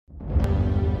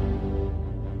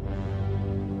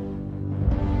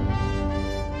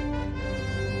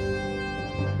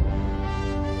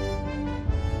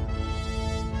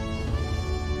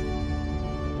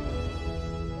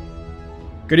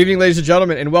Good evening, ladies and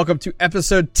gentlemen, and welcome to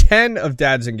episode 10 of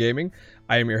Dads and Gaming.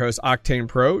 I am your host, Octane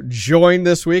Pro, joined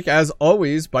this week, as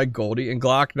always, by Goldie and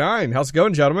Glock9. How's it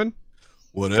going, gentlemen?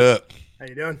 What up? How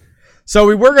you doing? So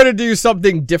we were going to do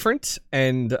something different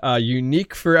and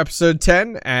unique for episode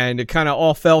 10, and it kind of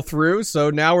all fell through, so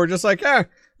now we're just like,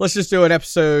 let's just do an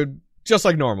episode just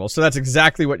like normal. So that's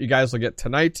exactly what you guys will get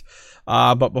tonight.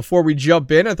 But before we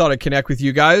jump in, I thought I'd connect with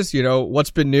you guys. You know,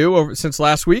 what's been new since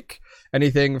last week?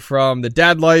 Anything from the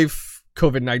dad life,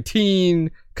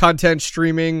 COVID-19, content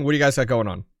streaming? What do you guys got going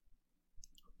on?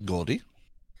 Goldie?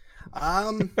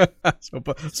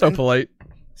 So polite.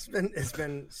 It's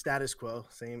been status quo,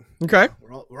 same. Okay.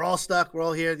 We're all stuck. We're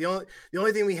all here. The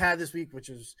only thing we had this week, which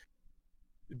was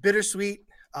bittersweet.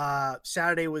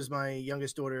 Saturday was my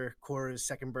youngest daughter Cora's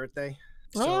second birthday.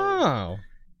 So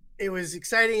it was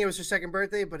exciting. It was her second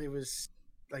birthday, but it was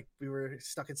like we were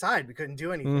stuck inside. We couldn't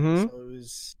do anything. Mm-hmm.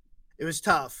 So it was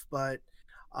tough. But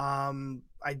I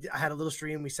had a little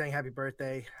stream. We sang happy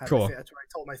birthday. Cool. That's where I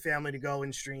told my family to go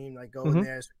and stream. Like go Mm-hmm. in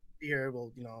there. So here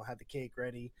we'll have the cake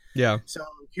ready. Yeah. So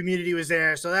community was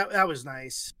there. So that was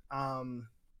nice. Other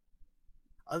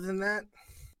than that,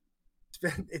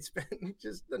 it's been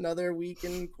just another week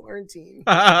in quarantine.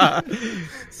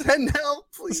 Send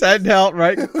help, please. Send help,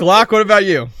 right? Glock, what about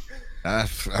you?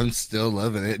 I'm still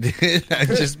loving it,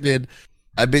 dude.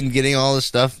 I've been getting all this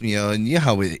stuff, and you know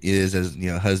how it is as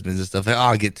husbands and stuff. Like,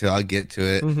 I'll get to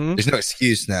it. Mm-hmm. There's no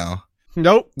excuse now.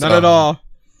 Nope, not at all.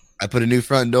 I put a new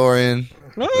front door in.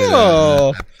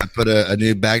 Oh, I put a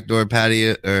new back door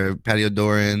patio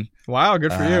door in. Wow,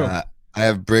 good for you. I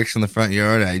have bricks in the front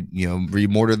yard. I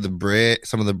remortared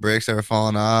some of the bricks that were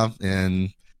falling off,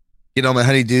 and get all my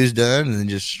honeydews done, and then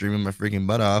just streaming my freaking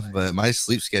butt off. But my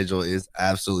sleep schedule is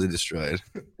absolutely destroyed.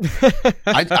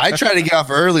 I tried to get off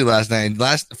early last night.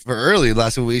 Last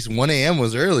 2 weeks, 1 a.m.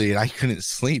 was early, and I couldn't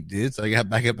sleep, dude. So I got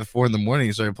back up at 4 a.m.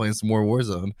 and started playing some more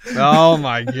Warzone. Oh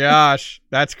my gosh,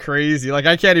 that's crazy. Like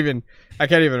I can't even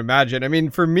imagine. I mean,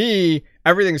 for me,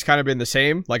 everything's kind of been the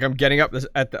same. Like I'm getting up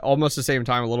at almost the same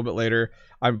time, a little bit later.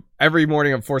 Every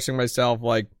morning I'm forcing myself,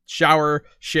 like shower,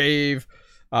 shave,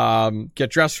 get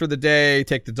dressed for the day,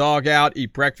 take the dog out,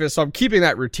 eat breakfast. So I'm keeping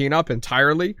that routine up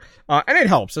entirely. And it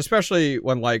helps, especially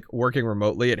when like working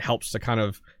remotely, it helps to kind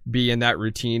of be in that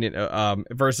routine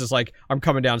versus like I'm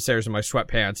coming downstairs in my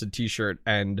sweatpants and t-shirt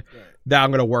and that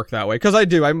I'm going to work that way. Cause I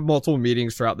have multiple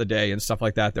meetings throughout the day and stuff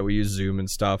like that we use Zoom and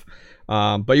stuff.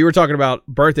 But you were talking about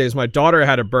birthdays. My daughter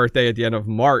had a birthday at the end of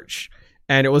March.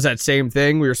 And it was that same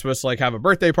thing. We were supposed to like have a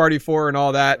birthday party for her and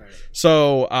all that. Right.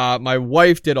 So my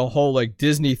wife did a whole like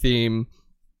Disney theme.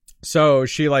 So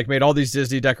she like made all these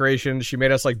Disney decorations. She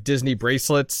made us like Disney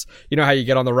bracelets. You know how you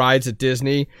get on the rides at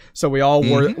Disney. So we all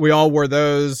wore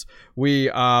those. We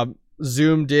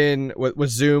zoomed in with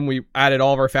Zoom. We added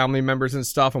all of our family members and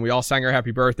stuff, and we all sang our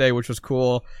happy birthday, which was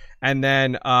cool. And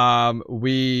then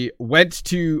we went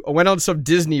on some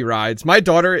Disney rides. My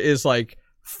daughter is like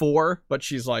 4, but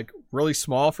she's like really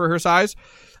small for her size,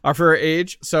 for her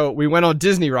age. So we went on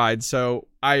Disney rides. So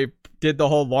I did the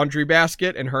whole laundry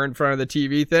basket and her in front of the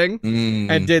TV thing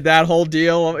and did that whole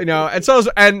deal, and so,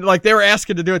 and like they were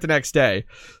asking to do it the next day.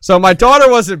 So my daughter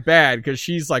wasn't bad because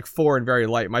she's like 4 and very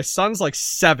light. My son's like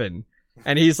 7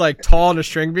 and he's like tall and a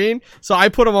string bean. So I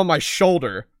put him on my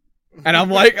shoulder. And I'm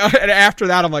like, and after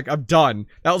that, I'm like, I'm done.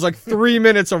 That was like 3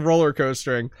 minutes of roller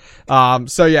coastering.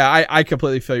 So yeah, I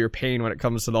completely feel your pain when it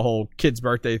comes to the whole kid's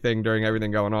birthday thing during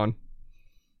everything going on.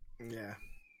 Yeah.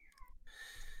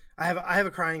 I have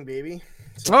a crying baby.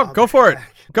 So go for it.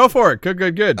 Go for it.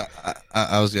 Good.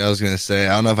 I was gonna say,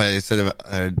 I don't know if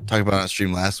I talked about it on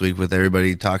stream last week with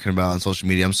everybody talking about on social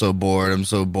media. I'm so bored.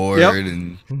 Yep.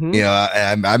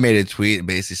 And I made a tweet and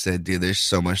basically said, dude, there's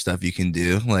so much stuff you can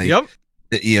do. Like, yep.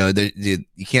 You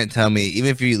can't tell me, even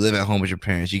if you live at home with your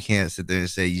parents, you can't sit there and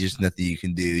say you just nothing you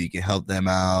can do. You can help them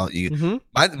out.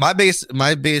 My biggest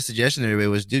suggestion to everybody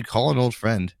was, dude, call an old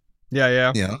friend.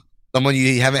 Yeah. Someone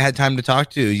you haven't had time to talk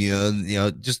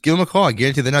to. Just give them a call. I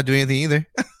guarantee they're not doing anything either.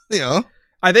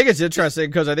 I think it's interesting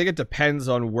because I think it depends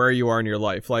on where you are in your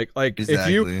life. Like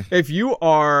exactly. if you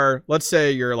are, let's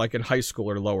say you're like in high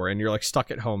school or lower and you're like stuck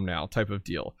at home now type of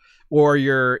deal. Or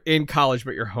you're in college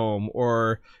but you're home,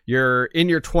 or you're in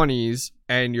your 20s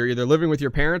and you're either living with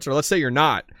your parents, or let's say you're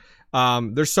not.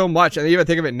 There's so much, and even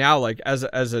think of it now, like as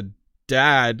a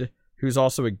dad who's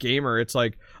also a gamer, it's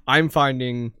like I'm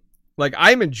finding, like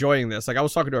I'm enjoying this. Like I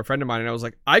was talking to a friend of mine, and I was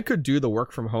like, I could do the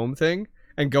work from home thing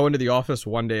and go into the office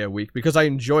 1 day a week because I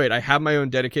enjoy it. I have my own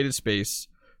dedicated space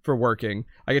for working.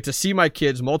 I get to see my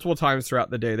kids multiple times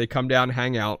throughout the day. They come down and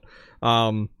hang out.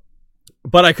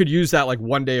 But I could use that like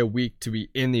 1 day a week to be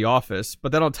in the office.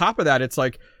 But then on top of that, it's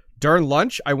like during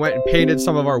lunch, I went and painted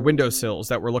some of our windowsills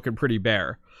that were looking pretty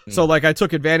bare. So like I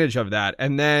took advantage of that.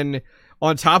 And then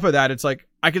on top of that, it's like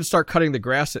I can start cutting the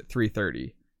grass at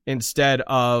 3:30 instead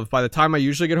of by the time I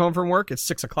usually get home from work, it's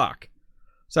 6 o'clock.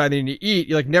 So I mean, you eat,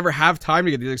 you like never have time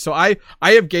to get these things. So I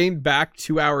have gained back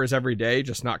 2 hours every day,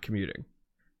 just not commuting.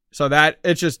 So that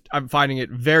it's just, I'm finding it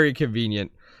very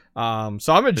convenient. So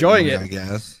I'm enjoying it. I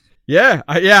guess. Yeah.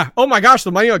 Yeah. Oh my gosh.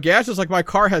 The money on gas is like my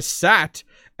car has sat,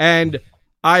 and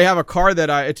I have a car that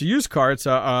it's a used car. It's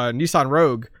a Nissan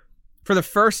Rogue. For the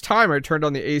first time, I turned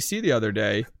on the AC the other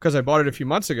day because I bought it a few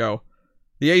months ago.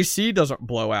 The AC doesn't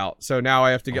blow out. So now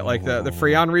I have to get like the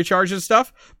Freon recharge and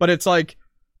stuff. But it's like,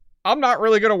 I'm not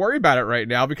really going to worry about it right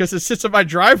now because it sits in my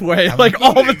driveway like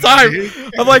all the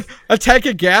time. I'm like, a tank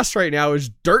of gas right now is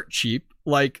dirt cheap,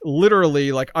 like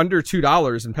literally like under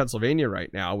 $2 in Pennsylvania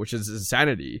right now, which is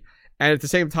insanity. And at the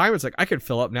same time, it's like I could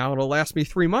fill up now. It'll last me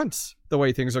 3 months the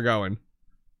way things are going.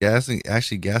 Gas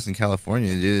in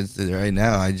California, dude. Right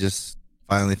now, I just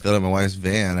finally filled up my wife's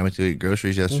van. I went to eat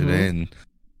groceries yesterday, and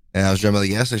I was driving by the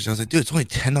gas station. I was like, dude, it's only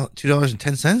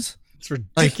 $2.10. It's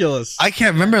ridiculous. Like, I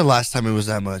can't remember the last time it was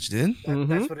that much, dude.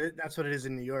 That's what it is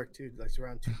in New York too. Like it's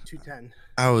around 210.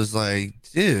 I was like,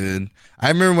 dude. I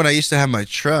remember when I used to have my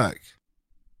truck.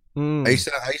 I used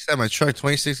to have my truck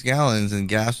 26 gallons and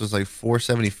gas was like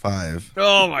 $4.75.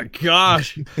 Oh my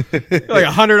gosh. Like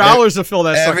 $100 to fill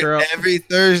that sucker up. Every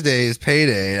Thursday is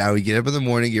payday. I would get up in the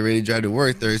morning, get ready to drive to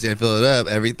work. Thursday I fill it up.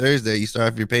 Every Thursday you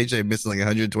start off your paycheck missing like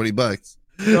 $120.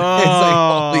 Oh. It's like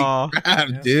holy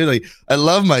crap, dude. Like I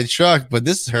love my truck, but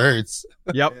this hurts.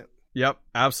 Yep,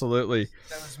 absolutely.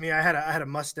 That was me. I had a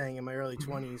Mustang in my early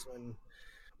 20s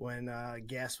when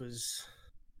gas was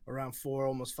around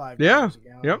almost $5 a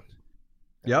gallon.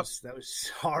 That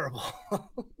was horrible.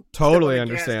 Totally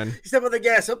understand. You step on the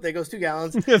gas, there goes 2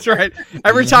 gallons. That's right.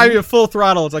 Every time you have full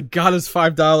throttle, it's like, God, it's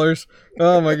 $5.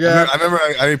 Oh my God. I remember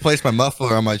I replaced my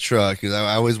muffler on my truck because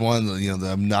I always wanted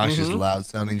the obnoxious, loud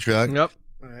sounding truck. Yep.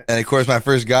 And of course, my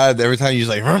first guy, every time he's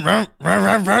like, rum, rum, rum,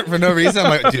 rum, rum, for no reason,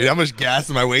 I'm like, dude, how much gas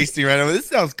am I wasting right now? This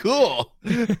sounds cool.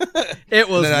 It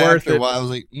was worth it. A while, I was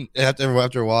like,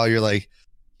 after a while, you're like,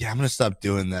 yeah, I'm gonna stop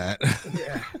doing that.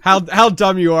 Yeah. How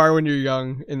dumb you are when you're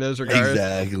young in those regards.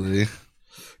 Exactly.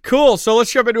 Cool. So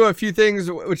let's jump into a few things,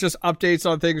 which just updates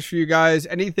on things for you guys.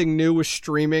 Anything new with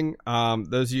streaming?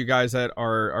 Those of you guys that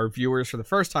are viewers for the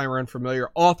first time or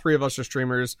unfamiliar, all three of us are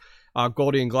streamers.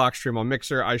 Goldie and Glock stream on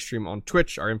Mixer. I stream on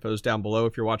Twitch. Our info is down below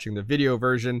if you're watching the video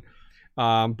version.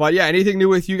 But yeah, anything new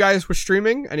with you guys with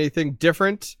streaming? Anything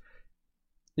different?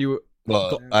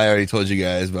 Well, I already told you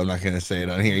guys, but I'm not going to say it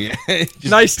on here yet.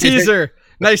 Nice teaser.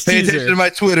 Nice teaser. Pay attention to my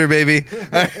Twitter, baby.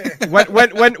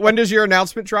 When does your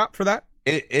announcement drop for that?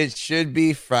 It should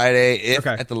be Friday.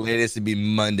 At the latest, it'd be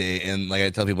Monday. And like I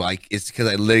tell people, it's because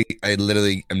I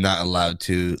literally am not allowed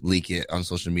to leak it on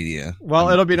social media. Well,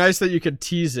 it'll be nice that you could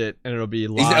tease it and it'll be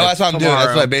live. That's what I'm doing.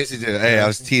 That's what I basically do. Hey, I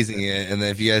was teasing it. And then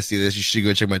if you guys see this, you should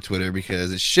go check my Twitter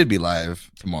because it should be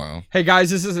live tomorrow. Hey, guys,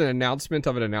 this is an announcement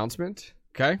of an announcement.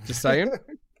 Okay, just saying.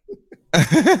 Other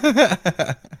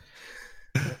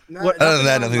than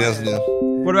that, nothing else to do.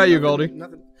 What about you, Goldie?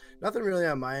 Nothing really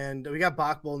on my end. We got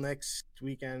Bach Bowl next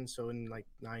weekend, so in like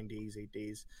 8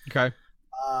 days. Okay.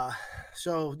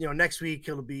 So next week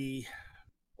it'll be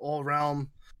all Realm,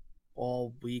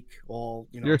 all week, all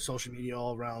social media,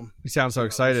 all Realm. You sound so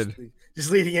excited.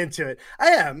 Just leading into it.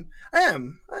 I am.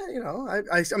 I'm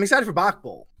excited for Bach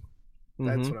Bowl.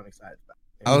 That's what I'm excited about.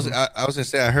 I was gonna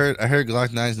say I heard Glock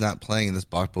 9's not playing in this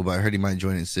Bach Bowl, but I heard he might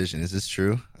join Incision. Is this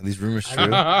true? Are these rumors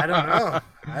true? I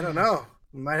don't know.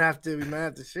 We might have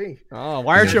to see. Oh,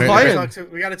 why aren't you playing?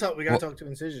 We gotta talk to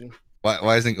Incision.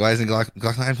 Why isn't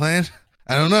Glock 9 playing?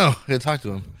 I don't know. I gotta talk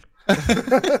to him.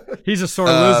 He's a sore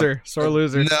loser. Sore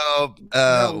loser. No.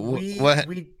 What?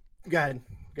 Go ahead.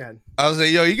 I was like,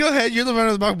 yo, you go ahead. You're the runner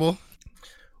of the Bach Bowl.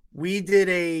 We did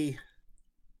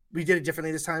it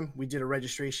differently this time. We did a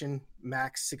registration,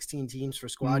 max 16 teams for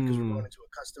squad because we're going into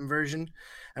a custom version,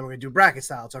 and we're gonna do bracket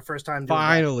style. It's our first time doing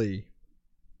finally.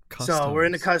 So we're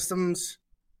in the customs,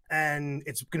 and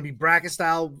it's gonna be bracket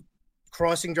style,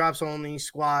 crossing drops only,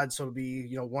 squad. So it'll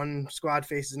be one squad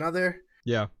faces another.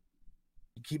 Yeah.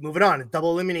 Keep moving on.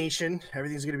 Double elimination.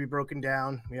 Everything's gonna be broken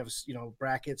down. We have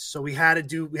brackets. So we had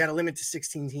to limit to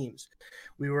 16 teams.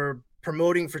 We were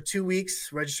promoting for 2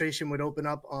 weeks. Registration would open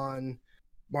up on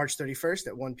March 31st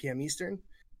at 1 p.m. Eastern,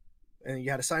 and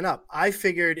you had to sign up. I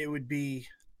figured it would be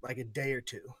like a day or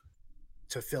two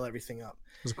to fill everything up.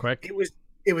 It was quick.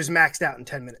 It was maxed out in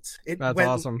 10 minutes. That's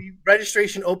awesome.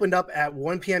 Registration opened up at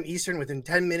 1 p.m. Eastern. Within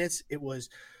 10 minutes, it was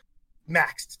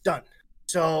maxed, done.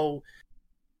 So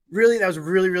really, that was a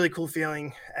really, really cool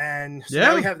feeling. And so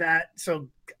now we have that. So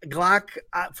Glock,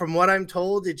 from what I'm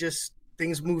told,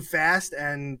 things moved fast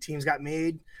and teams got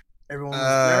made. Everyone was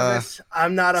nervous.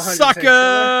 I'm not 100%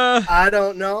 sure. I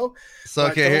don't know. So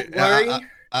okay, don't worry.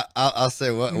 I'll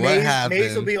say what happened.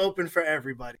 Maze will be open for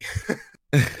everybody.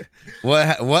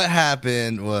 What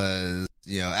happened was,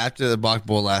 after the Bach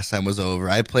Bowl last time was over,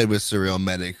 I played with Surreal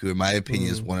Medic, who in my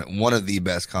opinion is one of the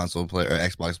best console player or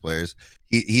Xbox players.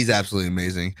 He's absolutely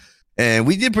amazing. And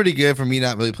we did pretty good for me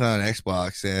not really playing on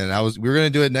Xbox. And we were gonna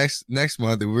do it next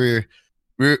month. And we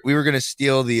were gonna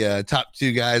steal the top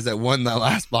 2 guys that won the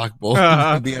last Bach Bowl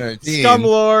to be on our team.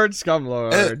 Scumlord.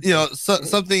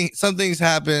 Something's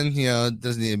happened. It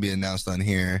doesn't need to be announced on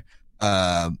here.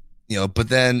 But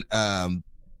then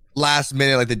last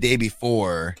minute, like the day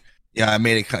before, I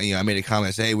made a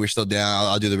comment. Say, hey, we're still down.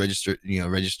 I'll do the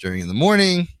registering in the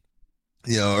morning,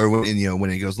 or when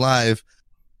it goes live.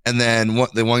 And then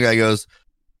the one guy goes,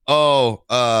 "Oh,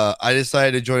 I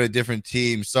decided to join a different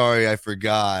team. Sorry, I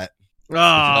forgot."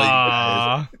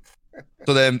 So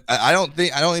then I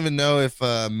don't even know if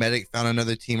Medic found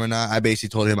another team or not. I basically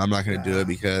told him I'm not going to do it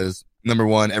because number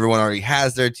one, everyone already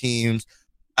has their teams.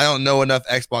 I don't know enough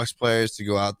Xbox players to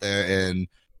go out there and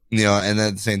and then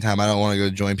at the same time, I don't want to go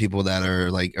join people that are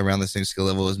like around the same skill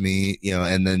level as me,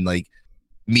 and then like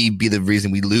me be the reason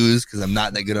we lose because I'm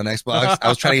not that good on Xbox. I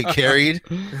was trying to get carried.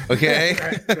 Okay.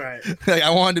 Right. Like I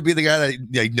wanted to be the guy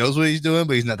that knows what he's doing,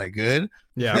 but he's not that good.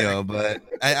 Yeah. But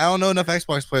I don't know enough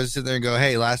Xbox players to sit there and go,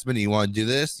 hey, last minute, you want to do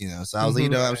this? So I was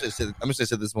like, I'm just gonna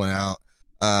sit this one out.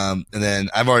 And then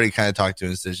I've already kind of talked to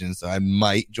Incision, so I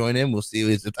might join him. We'll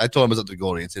see. I told him it's up to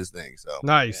Goldie. It's his thing. So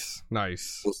nice.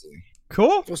 We'll see.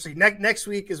 Cool. We'll see. Next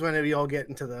week is when we all get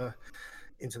into the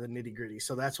nitty gritty.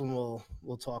 So that's when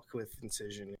we'll talk with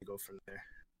Incision and go from there.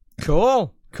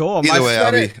 Cool. Either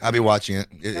way, I'll be watching it.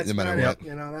 No matter what.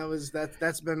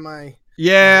 That's been my.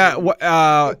 Yeah.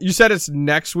 You said it's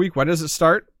next week. When does it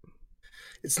start?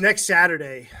 It's next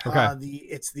Saturday. Okay.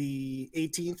 It's the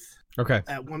 18th. Okay.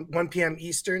 At 1 p.m.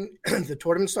 Eastern, the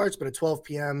tournament starts, but at 12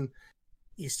 p.m.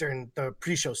 Eastern, the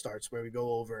pre-show starts where we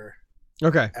go over.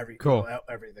 Okay.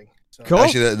 Everything. So. Cool.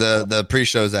 Actually, the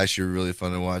pre-show is actually really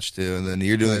fun to watch too, and then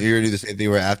you're gonna do the same thing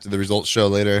where after the results show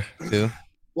later too.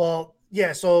 Well,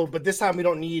 yeah. So, but this time we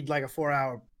don't need like a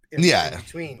 4-hour in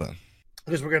between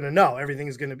because we're gonna know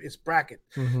it's bracket.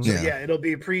 Mm-hmm. So it'll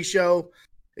be a pre-show.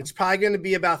 It's probably gonna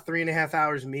be about 3.5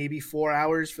 hours, maybe 4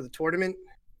 hours for the tournament.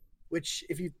 Which,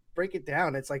 if you break it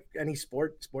down, it's like any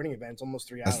sporting event. It's almost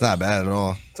 3 hours. That's not bad at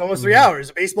all. It's almost 3 hours.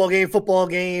 A baseball game, football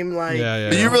game, like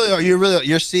But you really are.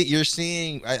 You're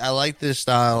seeing. I like this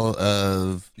style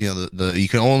of the you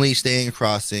can only stay in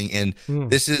crossing, and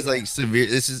this is like severe.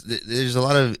 There's a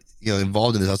lot of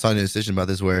involved in this. I was talking to a decision about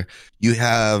this where you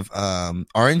have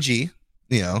RNG.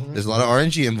 There's a lot of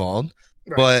RNG involved.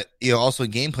 Right. But also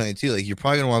game planning too. Like you're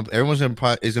probably gonna want everyone's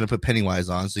gonna put Pennywise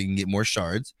on so you can get more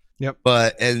shards. Yep.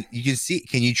 And you can see,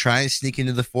 can you try and sneak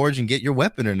into the forge and get your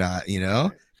weapon or not?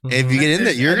 And if you get in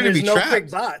there, you're going to be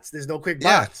trapped. There's no quick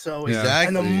bots. So exactly.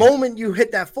 And the moment you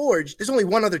hit that forge, there's only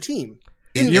one other team.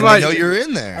 You might know you're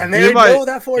in there, and they know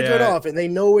that forge went off, and they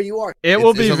know where you are. It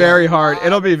will be very hard.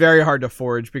 It'll be very hard to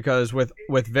forge because that's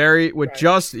going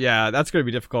to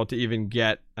be difficult to even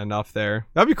get enough there.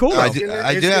 That'd be cool. I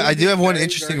do have one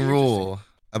interesting rule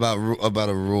about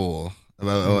a rule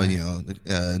about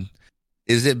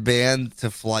is it banned to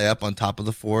fly up on top of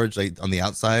the forge, like on the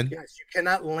outside? Yes, you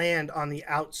cannot land on the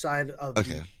outside of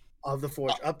the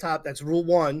forge. Up top, that's rule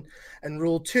 1, and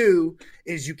rule 2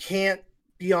 is you can't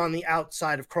be on the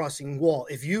outside of crossing wall.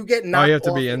 If you get knocked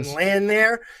off and land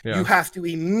there, you have to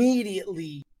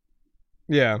immediately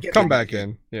come back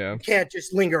in. Yeah, you can't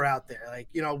just linger out there. Like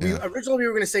originally we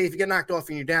were going to say if you get knocked off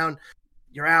and you're down,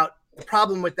 you're out. The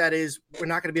problem with that is we're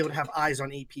not going to be able to have eyes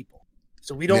on 8 people.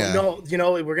 So we don't know,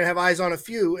 we're going to have eyes on a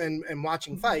few and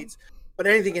watching fights, but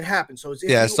anything can happen. So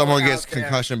it's someone gets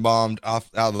concussion bombed out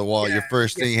of the wall. Your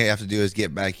first thing you have to do is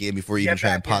get back in before you even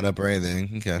try and pot up or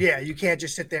anything. Okay. Yeah, you can't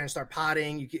just sit there and start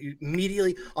potting. You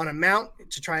immediately on a mount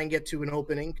to try and get to an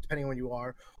opening, depending on where you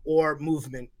are, or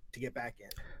movement to get back in.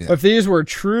 Yeah. If these were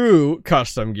true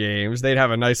custom games, they'd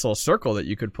have a nice little circle that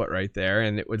you could put right there,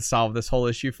 and it would solve this whole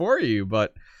issue for you.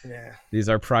 But these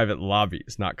are private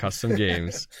lobbies, not custom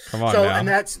games. Come on, now. And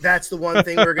that's the one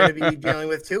thing we're going to be dealing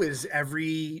with too. Is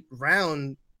every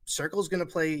round, Circle's going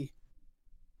to play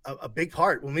a big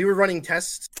part. When we were running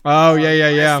tests,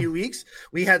 a few weeks,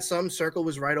 we had some Circle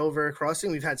was right over a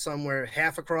crossing. We've had some where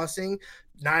half a crossing,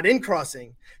 not in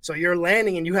crossing. So you're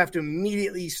landing and you have to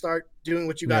immediately start doing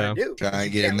what you got to do. Try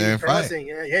and get in there and fight.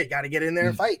 Yeah, you got to get in there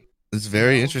and fight. It's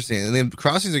very interesting. And then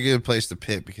crossings are a good place to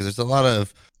pick because there's a lot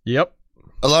of Yep.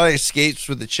 A lot of escapes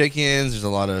with the chickens. There's a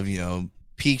lot of,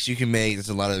 peaks you can make. There's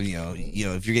a lot of, if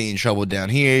you're getting in trouble down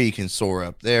here, you can soar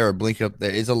up there or blink up there.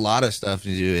 It's a lot of stuff to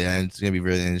do, and it's going to be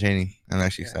really entertaining. I'm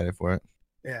actually excited for it.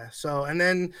 Yeah. So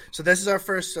this is our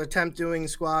first attempt doing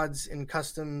squads in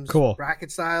customs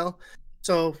bracket style.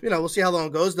 So, we'll see how long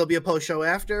it goes. There'll be a post show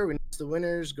after. We announce the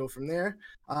winners, go from there.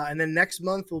 And then next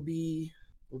month will be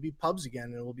pubs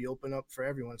again, and we'll be open up for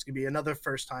everyone. It's gonna be another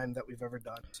first time that we've ever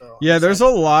done. So yeah, there's a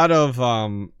lot of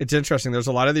it's interesting. There's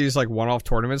a lot of these like one-off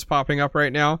tournaments popping up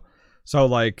right now. So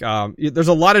like there's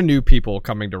a lot of new people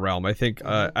coming to Realm. I think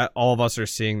all of us are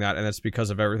seeing that, and that's because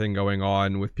of everything going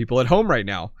on with people at home right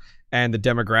now and the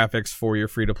demographics for your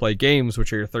free-to-play games,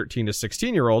 which are your 13 to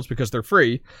 16-year-olds because they're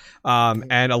free,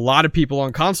 and a lot of people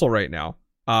on console right now.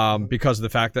 Because of the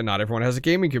fact that not everyone has a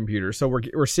gaming computer. So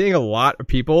we're seeing a lot of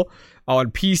people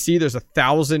on PC. There's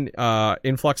 1,000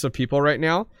 influx of people right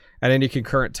now at any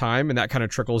concurrent time, and that kind of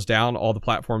trickles down. All the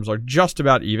platforms are just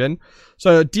about even.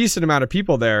 So a decent amount of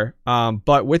people there.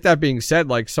 But with that being said,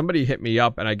 like somebody hit me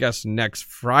up, and I guess next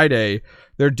Friday,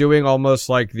 they're doing almost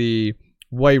like the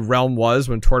way Realm was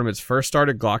when tournaments first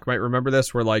started. Glock might remember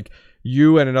this, where like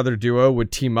you and another duo would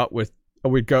team up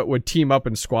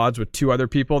in squads with two other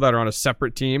people that are on a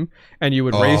separate team, and you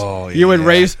would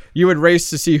race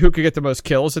to see who could get the most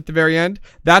kills at the very end.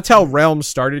 That's how Realms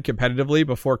started competitively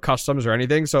before customs or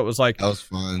anything. So it was like that was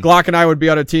fun. Glock and I would be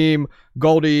on a team,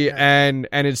 Goldie and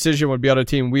Incision would be on a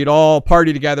team. We'd all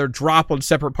party together, drop on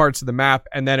separate parts of the map,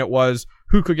 and then it was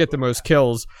who could get the most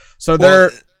kills. So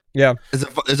there's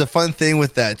a fun thing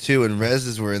with that too, and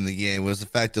Rez's were in the game, was the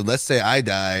fact that let's say I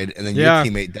died and then your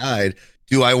teammate died.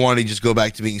 Do I want to just go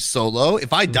back to being solo?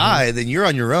 If I die, then you're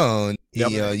on your own.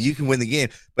 Yep. You can win the game.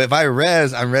 But if I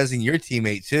res, I'm resing your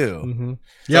teammate too. Mm-hmm.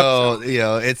 Yep. So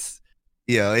it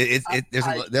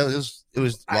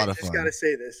was a lot of fun. I gotta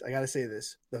say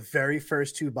this. The very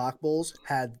first two Bach Bowls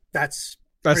had that's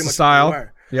the style.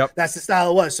 Yep. That's the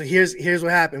style it was. So here's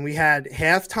what happened. We had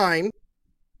halftime.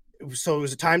 So it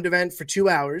was a timed event for 2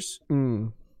 hours.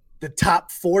 The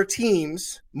top 4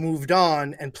 teams moved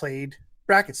on and played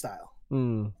bracket style.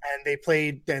 And they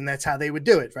played, and that's how they would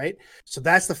do it, right? So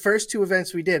that's the first 2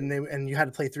 events we did, and you had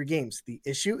to play 3 games. The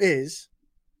issue is,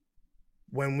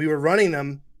 when we were running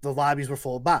them, the lobbies were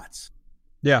full of bots.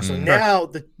 Yeah. So now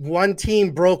the one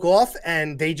team broke off,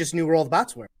 and they just knew where all the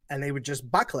bots were, and they were just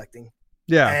bot collecting.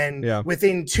 Yeah. And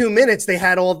within 2 minutes, they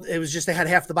had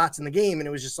half the bots in the game, and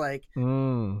it was just like,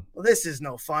 well, this is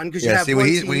no fun, because you have one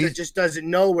team that just doesn't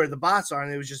know where the bots are,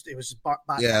 and it was just bot.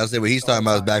 Yeah, I was saying what he's talking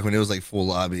about is back when it was like full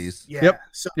lobbies. Yeah. Yep.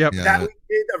 So that we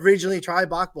did originally try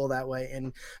Bach Bowl that way,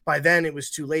 and by then it was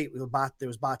too late. There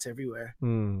was bots everywhere.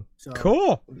 So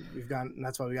cool.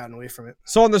 That's why we've gotten away from it.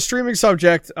 So on the streaming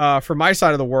subject, from my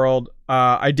side of the world,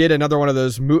 I did another one of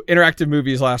those interactive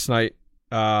movies last night.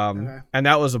 And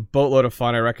that was a boatload of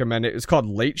fun. I recommend it. It's called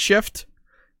Late Shift.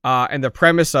 And the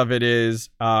premise of it is,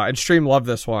 and Stream loved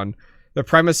this one. The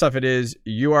premise of it is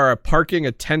you are a parking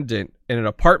attendant in an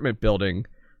apartment building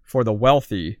for the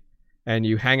wealthy, and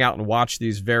you hang out and watch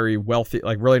these very wealthy,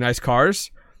 like really nice cars.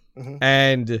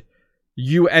 And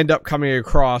you end up coming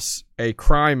across a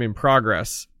crime in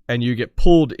progress, and you get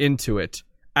pulled into it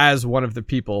as one of the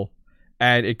people.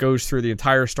 And it goes through the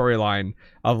entire storyline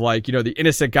of like, the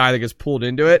innocent guy that gets pulled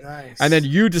into it. Nice. And then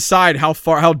you decide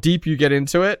how deep you get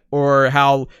into it, or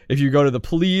if you go to the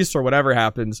police or whatever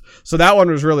happens. So that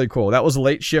one was really cool. That was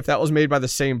Late Shift. That was made by the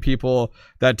same people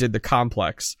that did The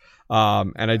Complex.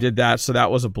 And I did that. So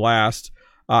that was a blast.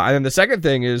 And then the second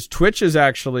thing is Twitch is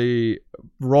actually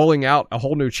rolling out a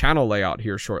whole new channel layout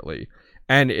here shortly.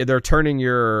 And they're turning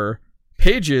your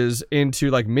pages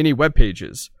into like mini web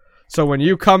pages. So when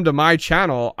you come to my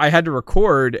channel, I had to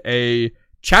record a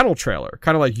channel trailer,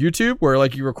 kind of like YouTube, where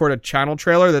like you record a channel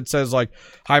trailer that says like,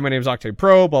 "Hi, my name is Octane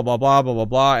Pro," blah blah blah blah blah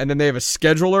blah, and then they have a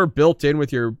scheduler built in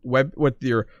with your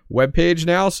web page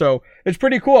now. So it's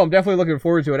pretty cool. I'm definitely looking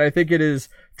forward to it. I think it is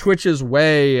Twitch's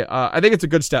way. I think it's a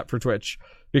good step for Twitch,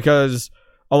 because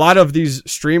a lot of these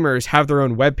streamers have their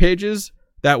own web pages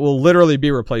that will literally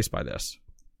be replaced by this.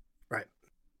 Right.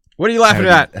 What are you laughing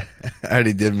at? I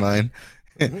already did mine.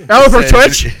 Oh, for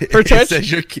Twitch? For Twitch?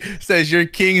 Says you're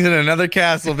kings in another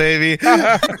castle, baby.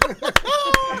 I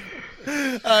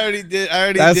already did.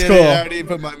 That's cool. I already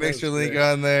put my Mixer link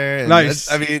on there. And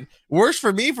nice. I mean, worse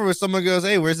for me for when someone goes,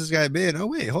 "Hey, where's this guy been?" Oh,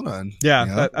 wait, hold on.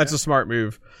 Yeah, that's a smart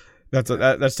move. That's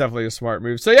definitely a smart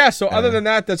move. So yeah. So other than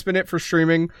that, that's been it for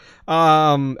streaming.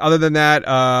 Other than that,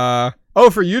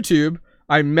 for YouTube,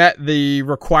 I met the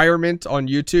requirement on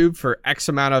YouTube for X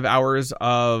amount of hours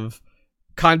of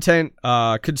content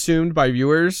consumed by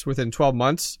viewers within 12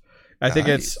 months I think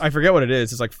I forget what it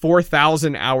is. It's like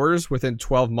 4,000 hours within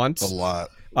 12 months. A lot.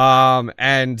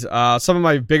 And some of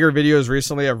my bigger videos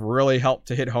recently have really helped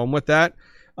to hit home with that.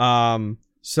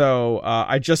 So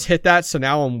I just hit that. So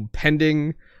now I'm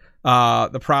pending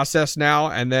the process now,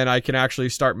 and then I can actually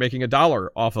start making $1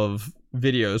 off of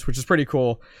videos, which is pretty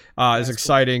cool. It's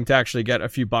exciting to actually get a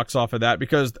few bucks off of that,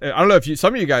 because I don't know if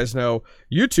some of you guys know,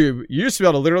 YouTube, you used to be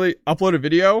able to literally upload a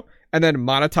video and then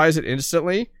monetize it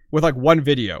instantly with like one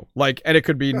video, and it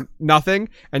could be nothing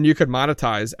and you could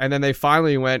monetize. And then they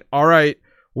finally went, all right,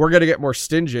 we're going to get more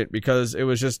stingent, because it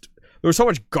was just, there was so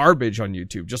much garbage on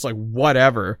YouTube, just like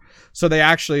whatever. So they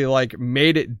actually like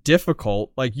made it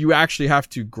difficult. Like you actually have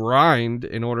to grind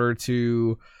in order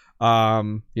to,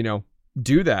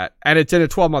 do that. And it's in a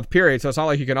 12-month period. So it's not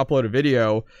like you can upload a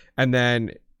video and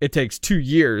then it takes 2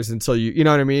 years until you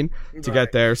know what I mean, to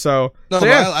get there. So,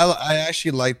 I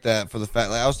actually like that for the fact,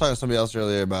 like I was talking to somebody else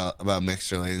earlier about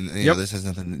Mixer, and this has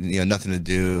nothing to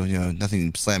do,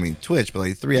 nothing slamming Twitch, but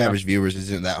like 3 average viewers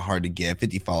isn't that hard to get.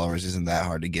 50 followers isn't that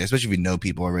hard to get, especially if you know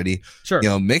people already.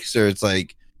 Sure. Mixer, it's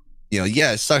like,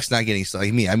 it sucks not getting,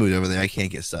 like me, I moved over there, I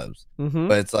can't get subs,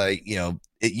 but it's like,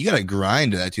 you gotta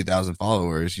grind to that 2,000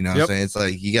 followers. You know what I'm saying? It's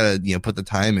like you gotta put the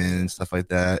time in and stuff like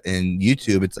that. And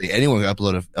YouTube, it's like anyone can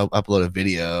upload a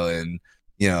video, and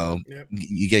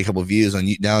you get a couple of views on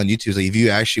YouTube. Like if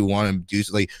you actually want to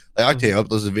do like Octave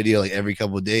uploads a video like every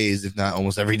couple of days, if not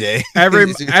almost every day.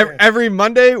 every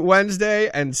Monday, Wednesday,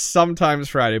 and sometimes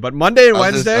Friday. But Monday and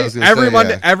Wednesday,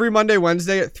 every Monday,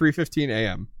 Wednesday at 3:15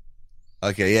 a.m.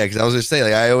 Okay, yeah, because I was gonna say,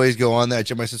 like, I always go on there, I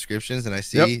check my subscriptions, and I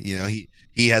see,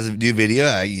 he has a new video.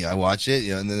 I watch it,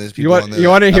 and then there's people on there. You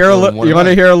want to hear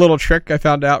a little trick I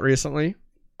found out recently?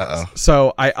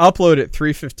 So I upload at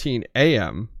 3:15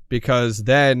 a.m. because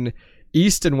then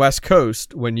East and West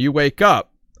Coast, when you wake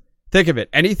up, think of it,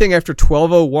 anything after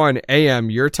 12:01 a.m.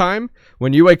 your time,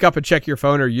 when you wake up and check your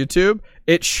phone or YouTube,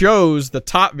 it shows the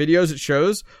top videos. It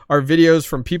shows are videos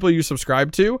from people you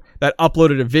subscribe to that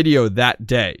uploaded a video that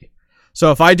day.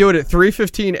 So if I do it at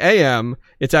 3:15 a.m.,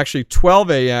 it's actually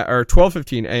 12 a.m. or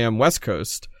 12:15 a.m. West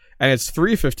Coast, and it's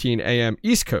 3:15 a.m.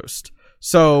 East Coast.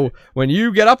 So when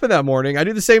you get up in that morning, I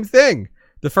do the same thing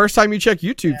the first time you check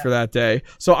YouTube for that day.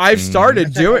 So I've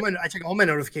started doing. I check all my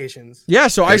notifications. Yeah,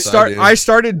 so I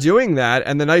started doing that,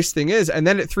 and the nice thing is, and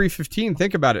then at 3:15,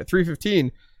 think about it.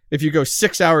 3:15, if you go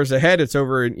 6 hours ahead, it's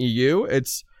over in EU.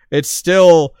 It's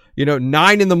still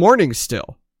 9 in the morning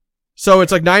still. So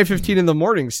it's like 9:15 in the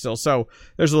morning still. So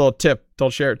there's a little tip.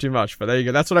 Don't share it too much. But there you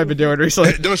go. That's what I've been doing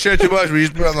recently. Don't share it too much. We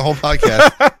just put it on the whole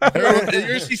podcast.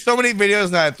 You're see so many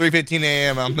videos now at 3:15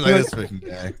 a.m. I'm like, this freaking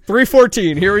guy.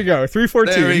 3:14. Here we go. 3:14.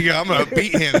 There we go. I'm gonna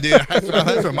beat him, dude.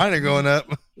 That's what mine are going up.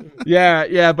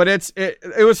 Yeah. But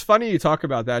it was funny you talk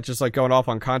about that. Just like going off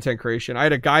on content creation. I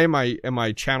had a guy in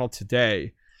my channel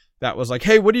today that was like,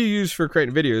 hey, what do you use for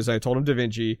creating videos? And I told him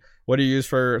DaVinci. What do you use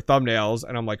for thumbnails?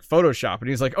 And I'm like, Photoshop. And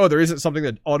he's like, oh, there isn't something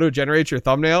that auto-generates your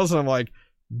thumbnails? And I'm like,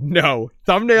 no.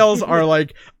 Thumbnails are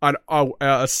like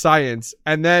a science.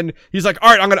 And then he's like,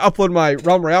 all right, I'm going to upload my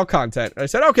Realm Royale content. And I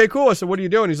said, okay, cool. I said, what are you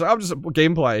doing? He's like, I'm just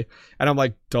gameplay. And I'm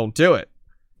like, don't do it.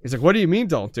 He's like, what do you mean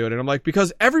don't do it? And I'm like,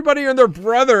 because everybody and their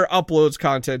brother uploads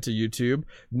content to YouTube.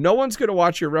 No one's going to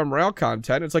watch your Realm Royale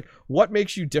content. It's like, what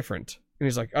makes you different? And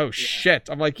he's like, oh, shit.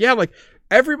 I'm like,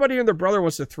 everybody and their brother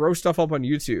wants to throw stuff up on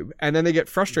YouTube, and then they get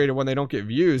frustrated when they don't get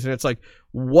views. And it's like,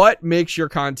 what makes your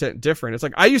content different? It's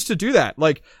like, I used to do that.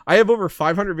 Like, I have over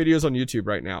 500 videos on YouTube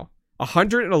right now.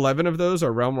 111 of those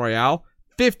are Realm Royale.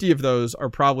 50 of those are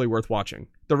probably worth watching.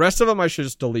 The rest of them I should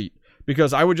just delete,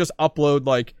 because I would just upload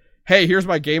like, hey, here's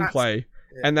my gameplay,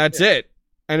 and that's it.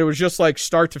 And it was just like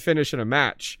start to finish in a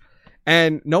match.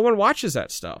 And no one watches that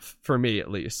stuff, for me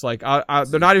at least. Like,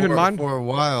 they're not even mine. For a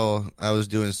while, I was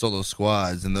doing solo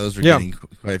squads, and those were getting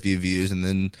quite a few views. And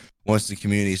then once the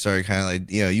community started kind of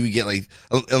like, you would get like,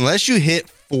 unless you hit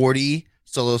 40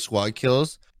 solo squad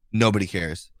kills, nobody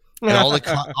cares. And all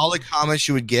the comments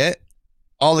you would get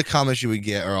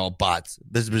are all bots,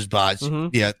 business bots.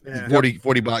 Mm-hmm.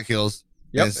 40 bot kills.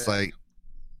 Yep. And it's like,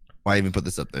 why even put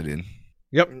this up there, dude?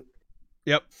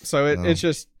 Yep. So it's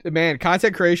just, man,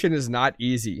 content creation is not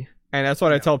easy. And that's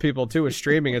what I tell people too with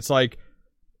streaming. It's like,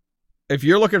 if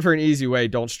you're looking for an easy way,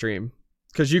 don't stream.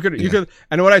 Because you could,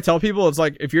 and what I tell people is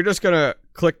like, if you're just going to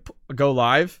click go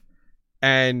live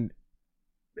and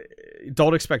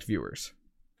don't expect viewers.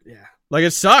 Yeah. Like,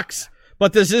 it sucks.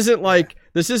 But this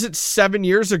isn't 7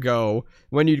 years ago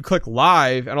when you'd click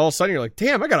live and all of a sudden you're like,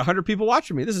 damn, I got 100 people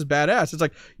watching me. This is badass. It's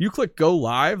like, you click go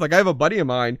live. Like, I have a buddy of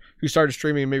mine who started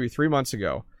streaming maybe 3 months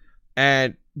ago,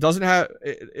 and doesn't have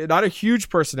not a huge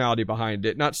personality behind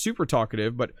it, not super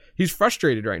talkative, but he's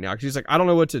frustrated right now because he's like, I don't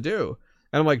know what to do.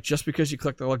 And I'm like, just because you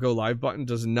click the go live button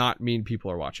does not mean people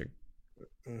are watching.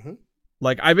 Mm-hmm.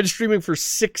 Like, I've been streaming for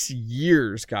 6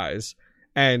 years, guys,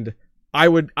 and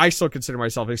I still consider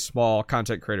myself a small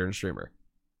content creator and streamer.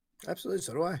 Absolutely,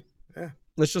 so do I. Yeah.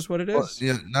 That's just what it is. Well,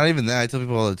 yeah, not even that. I tell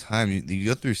people all the time, you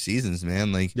go through seasons,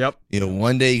 man. Like, yep.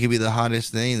 One day you could be the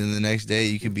hottest thing, and then the next day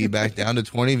you could be back down to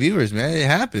 20 viewers, man. It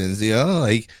happens,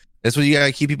 like that's what you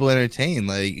gotta keep people entertained.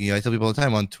 Like, I tell people all the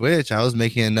time on Twitch, I was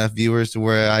making enough viewers to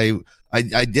where I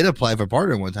did apply for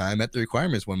partner one time, met the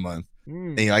requirements 1 month.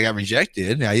 And, I got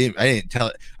rejected. I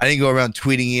didn't go around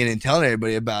tweeting in and telling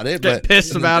everybody about it. Get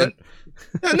pissed about it.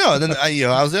 No, then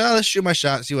I was like, let's shoot my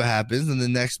shot, see what happens. And the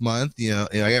next month, I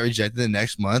got rejected. The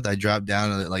next month, I dropped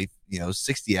down to like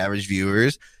 60 average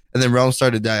viewers, and then Realm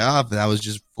started to die off, and I was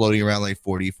just floating around like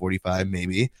 40, 45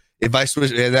 maybe. If I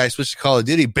switched to Call of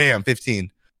Duty, bam,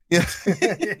 15. Yeah.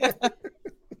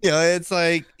 It's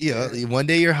like one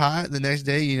day you're hot, the next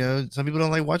day, some people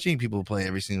don't like watching people play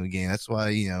every single game. That's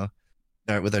why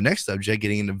with our next subject,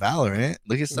 getting into Valorant,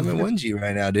 look at Summit 1G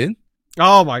right now, dude.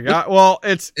 Oh my god! Well,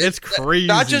 it's crazy.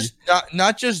 Not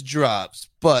just drops,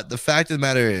 but the fact of the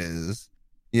matter is,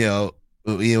 we'll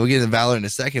get into Valorant in a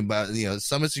second, but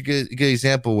Summit's a good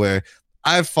example where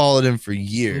I've followed him for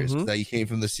years. That he came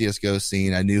from the CS:GO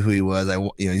scene. I knew who he was.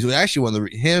 He's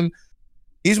actually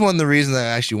he's one of the reasons that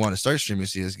I actually want to start streaming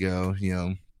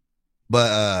CS:GO.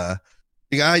 But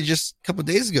the guy just a couple of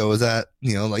days ago was at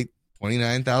like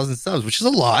 29,000 subs, which is a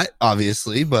lot,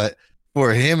 obviously, but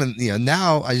for him, and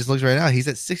now I just looked right now, he's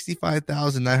at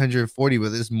 65,940. But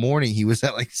this morning he was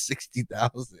at like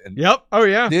 60,000. Yep. Oh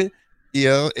yeah. Dude,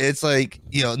 it's like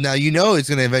now it's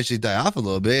gonna eventually die off a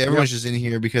little bit. Everyone's just in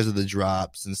here because of the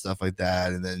drops and stuff like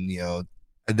that, and then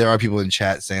there are people in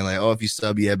chat saying like, oh, if you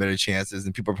sub, you have better chances,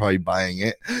 and people are probably buying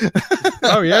it.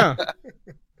 Oh yeah.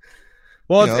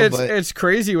 Well, it's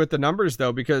crazy with the numbers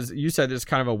though, because you said it's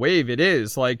kind of a wave. It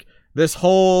is like this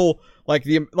whole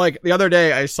the other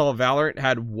day I saw Valorant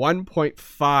had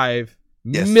 1.5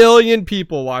 million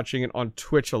people watching it on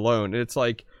Twitch alone, and it's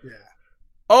like,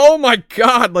 oh my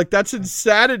god, like that's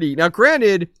insanity. Now,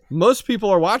 granted, most people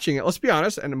are watching it. Let's be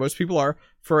honest, and most people are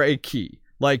for a key.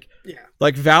 Like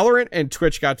Valorant and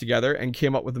Twitch got together and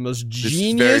came up with the most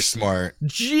genius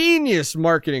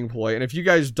marketing ploy. And if you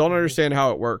guys don't understand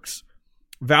how it works,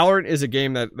 Valorant is a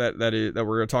game that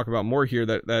we're going to talk about more here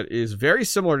that is very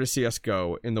similar to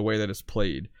CS:GO in the way that it's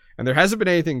played. And there hasn't been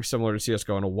anything similar to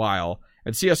CS:GO in a while.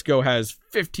 And CS:GO has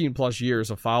 15 plus years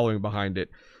of following behind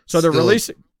it. So they're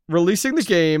releasing the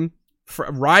game.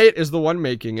 Riot is the one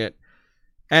making it.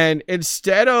 And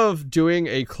instead of doing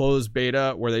a closed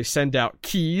beta where they send out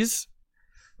keys,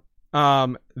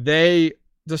 they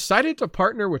decided to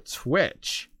partner with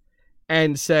Twitch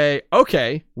and say,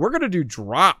 okay, we're going to do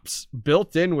drops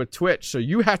built in with Twitch. So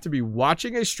you have to be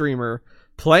watching a streamer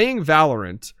playing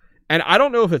Valorant. And I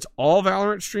don't know if it's all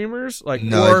Valorant streamers.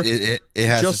 It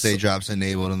has to say drops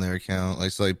enabled on their account.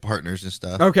 Like partners and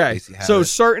stuff. Okay. So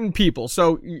certain people.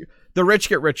 So the rich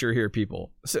get richer here,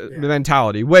 people. So the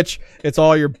mentality, which it's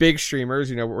all your big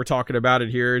streamers. We're talking about it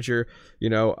here. It's your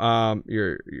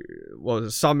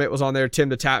Summit was on there. Tim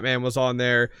the Tapman was on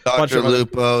there. Dr.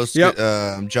 Lupos.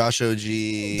 Yep. Josh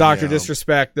OG. Dr.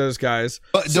 Disrespect. Those guys.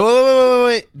 But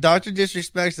wait. Dr.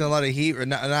 Disrespect's in a lot of heat, or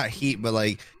not heat, but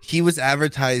like he was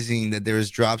advertising that there was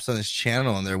drops on his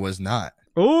channel and there was not.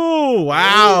 Oh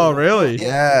wow! Really?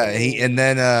 Yeah. And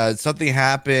then something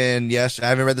happened. Yes, I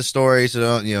haven't read the story, so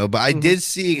don't. But I did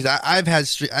see, because I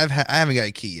haven't got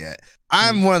a key yet.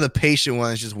 I'm one of the patient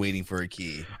ones, just waiting for a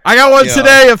key. I got one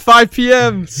today at 5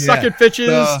 p.m. Suck it,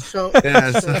 bitches. So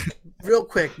real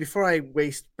quick before I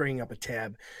waste bringing up a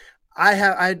tab,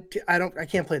 I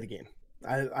can't play the game.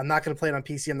 I'm not going to play it on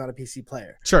PC. I'm not a PC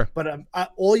player. Sure. But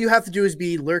all you have to do is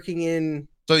be lurking in.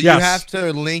 So you have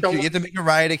to link. You have to make a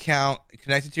Riot account,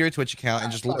 connect it to your Twitch account,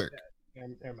 and just lurk.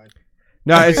 Never mind.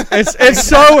 No, it's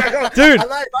so, dude.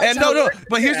 And no.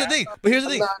 But here's the thing.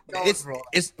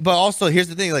 But also here's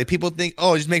the thing. Like, people think,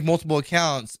 oh, just make multiple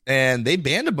accounts, and they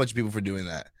banned a bunch of people for doing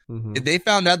that. If they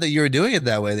found out that you were doing it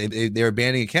that way, they were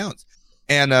banning accounts.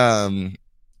 And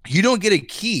you don't get a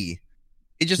key.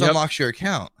 It just unlocks your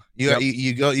account.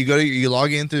 You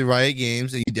log in through Riot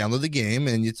Games and you download the game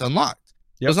and it's unlocked.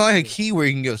 It's not like a key where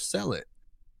you can go sell it.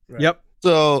 Right. Yep.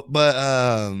 So, but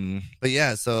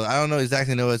yeah, so I don't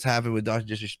exactly know what's happened with Dr.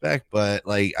 Disrespect, but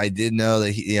like I did know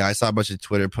that I saw a bunch of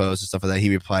Twitter posts and stuff like that. He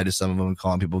replied to some of them,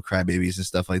 calling people crybabies and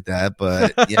stuff like that.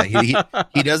 But yeah,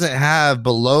 he doesn't have,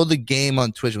 below the game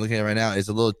on Twitch, I'm looking at it right now, is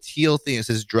a little teal thing that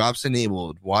says drops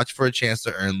enabled. Watch for a chance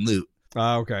to earn loot.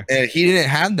 Okay. And he didn't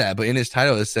have that, but in his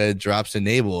title it said drops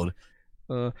enabled.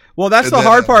 Well, that's the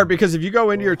hard part, because if you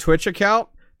go into your Twitch account,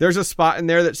 there's a spot in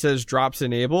there that says drops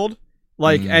enabled.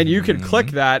 Like, and you can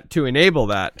click that to enable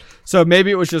that. So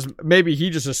maybe he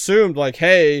just assumed like,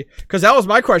 hey, because that was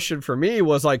my question for me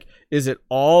was like, is it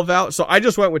all Val? So I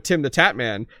just went with Tim the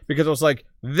Tatman because I was like,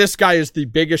 this guy is the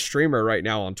biggest streamer right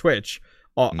now on Twitch.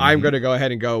 I'm going to go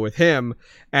ahead and go with him.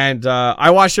 And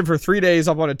I watched him for 3 days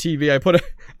up on a TV.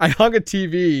 I hung a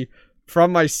TV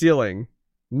from my ceiling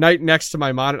next to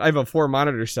my monitor. I have a 4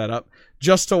 monitor setup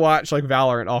just to watch like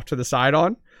Valorant off to the side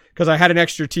on. Because I had an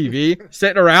extra TV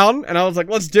sitting around, and I was like,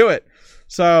 let's do it.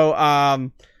 So,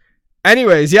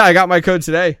 anyways, yeah, I got my code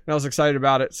today, and I was excited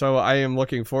about it. So I am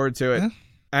looking forward to it. Yeah.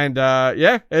 And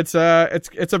yeah, it's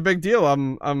a big deal.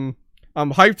 I'm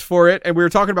hyped for it. And we were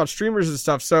talking about streamers and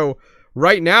stuff. So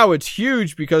right now it's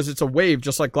huge because it's a wave,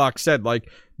 just like Glock said.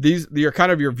 Like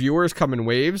your viewers come in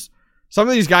waves. Some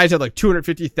of these guys had like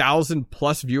 250,000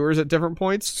 plus viewers at different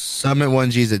points. Summit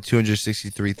 1G's at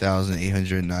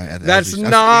 263,809. That's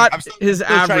not his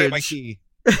average.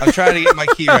 I'm trying to get my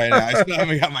key right now. I still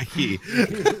haven't got my key.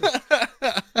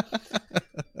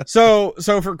 So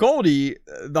for Goldie,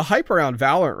 the hype around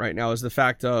Valorant right now is the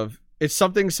fact of it's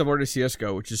something similar to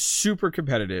CSGO, which is super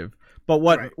competitive. But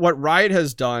what Riot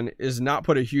has done is not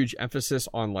put a huge emphasis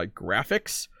on like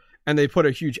graphics, and they put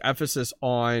a huge emphasis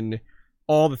on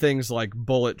all the things like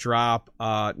bullet drop,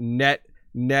 net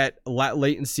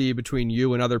latency between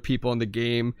you and other people in the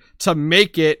game to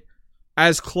make it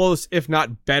as close, if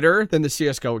not better, than the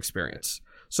CSGO experience.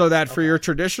 So that for your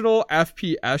traditional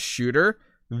FPS shooter,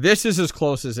 this is as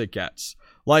close as it gets.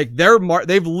 Like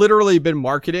they've literally been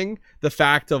marketing the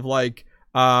fact of like,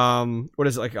 what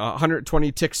is it, like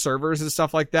 120 tick servers and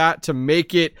stuff like that to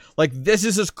make it like this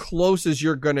is as close as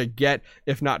you're going to get,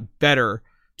 if not better,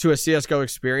 to a CSGO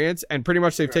experience. And pretty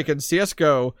much they've taken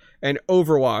CSGO and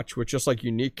Overwatch with just like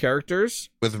unique characters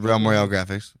with Realm Royale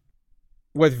graphics,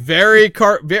 with very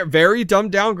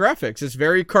dumbed down graphics. It's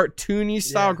very cartoony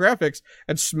style graphics,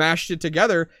 and smashed it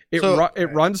together.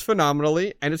 It runs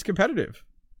phenomenally, and it's competitive.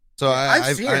 So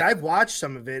I've seen it. I've watched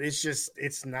some of it. It's just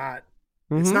it's not.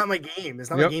 It's not my game. It's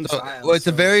not my game style. Well, it's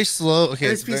a very slow. Okay,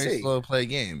 it's a very slow play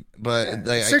game. But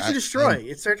like, search and destroy.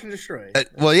 It's search and destroy.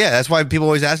 Well, yeah, that's why people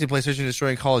always ask me to play search and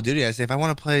destroy in Call of Duty. I say if I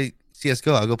want to play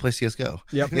CS:GO, I'll go play CS:GO.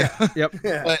 Yep. Yep.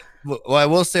 Yeah. But what I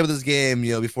will say with this game,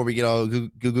 before we get all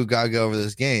goo gaga over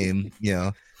this game,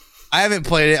 I haven't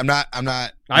played it. I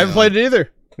haven't played it either.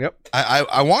 Yep.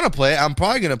 I want to play it. I'm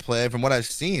probably gonna play it. From what I've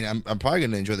seen, I'm probably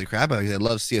gonna enjoy the crap out of it because I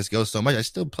love CS:GO so much. I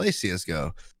still play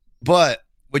CS:GO, but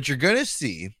what you're gonna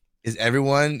see is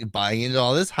everyone buying into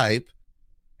all this hype,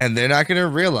 and they're not going to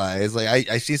realize, like,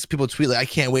 I see some people tweet, like, I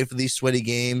can't wait for these sweaty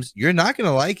games. You're not going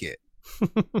to like it.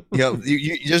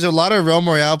 There's a lot of Realm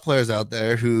Royale players out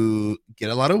there who get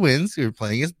a lot of wins, who are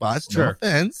playing against bots, no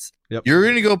offense. Yep. You're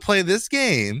going to go play this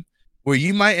game where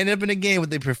you might end up in a game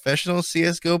with a professional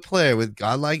CSGO player with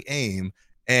godlike aim,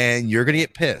 and you're going to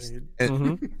get pissed.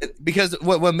 Because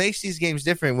what makes these games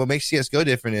different, what makes CSGO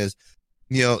different is,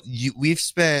 we've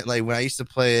spent, like, when I used to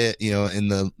play it, in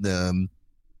the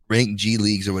ranked G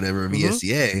leagues or whatever of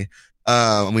ESEA,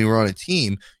 and we were on a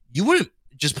team, you wouldn't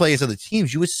just play against other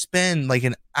teams. You would spend like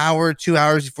an hour, 2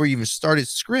 hours before you even started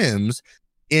scrims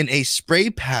in a spray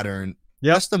pattern.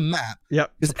 Just the map.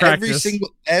 Yep. Because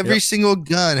every single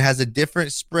gun has a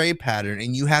different spray pattern,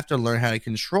 and you have to learn how to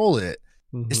control it.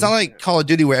 It's not like Call of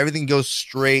Duty where everything goes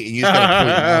straight and you just gotta pull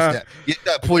your mouse down. You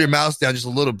gotta pull your mouse down just a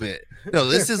little bit. No,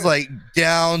 this is like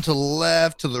down to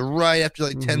left to the right after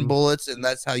like 10 bullets, and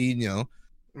that's how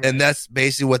and that's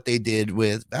basically what they did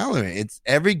with Valorant. It's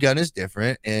every gun is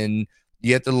different, and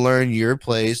you have to learn your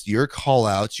place, your call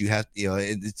outs. You have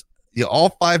to, all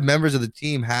 5 members of the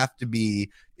team have to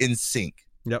be in sync.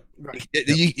 Yep.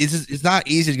 It's not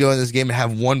easy to go in this game and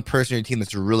have one person on your team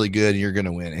that's really good and you're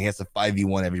gonna win, and he has to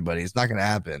 5v1 everybody. It's not gonna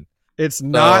happen. It's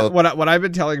not what I've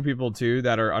been telling people too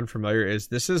that are unfamiliar is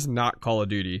this is not Call of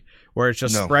Duty where it's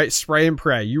just spray and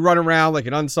pray. You run around like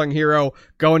an unsung hero,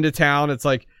 go into town. It's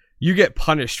like you get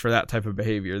punished for that type of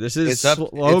behavior. This is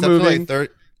slow moving.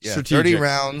 30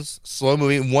 rounds, slow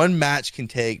moving. One match can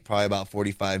take probably about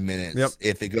 45 minutes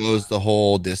if it goes the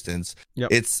whole distance.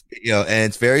 It's and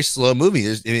it's very slow moving.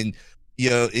 In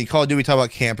Call of Duty we talk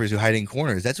about campers who hide in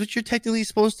corners. That's what you're technically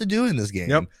supposed to do in this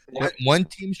game. One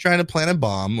team's trying to plant a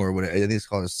bomb or whatever. I think it's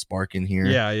called a spark in here.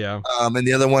 And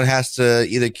the other one has to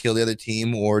either kill the other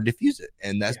team or defuse it,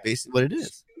 and that's basically what it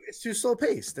is. It's too slow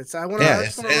paced. It's I want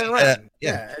to run.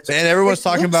 And everyone's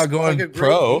talking about going like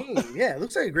pro. Game. Yeah, it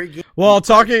looks like a great game. Well,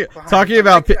 talking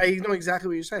about, I know exactly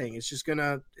what you're saying. It's just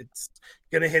gonna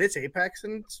hit its apex,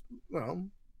 and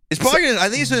It's probably I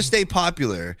think it's going to stay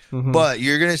popular, but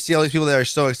you're going to see all these people that are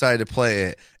so excited to play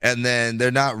it, and then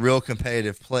they're not real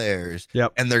competitive players.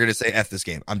 Yep. And they're going to say, "F this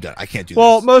game, I'm done. I can't do this."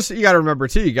 Well, you got to remember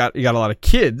too. You got a lot of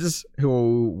kids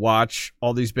who watch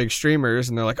all these big streamers,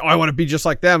 and they're like, "Oh, I want to be just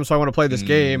like them, so I want to play this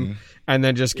game," and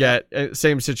then just get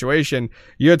same situation.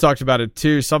 You had talked about it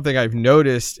too. Something I've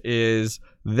noticed is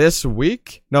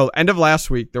end of last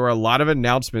week, there were a lot of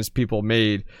announcements people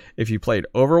made. If you played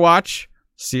Overwatch,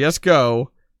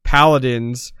 CS:GO,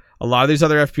 Paladins, a lot of these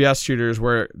other FPS shooters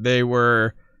where they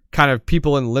were kind of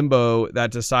people in limbo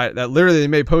that literally they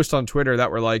made posts on Twitter that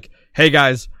were like, "Hey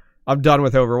guys, I'm done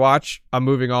with Overwatch. I'm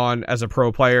moving on as a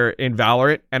pro player in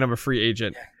Valorant and I'm a free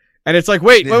agent." And it's like,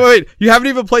 wait, you haven't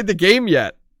even played the game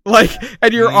yet. Like,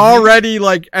 and you're already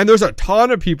like, and there's a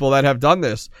ton of people that have done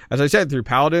this. As I said, through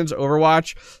Paladins,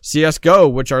 Overwatch, CS:GO,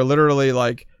 which are literally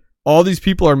like, all these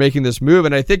people are making this move.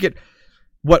 And I think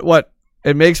what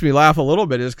it makes me laugh a little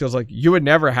bit is because like you would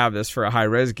never have this for a high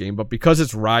res game, but because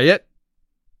it's Riot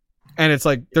and it's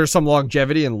like there's some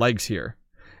longevity and legs here.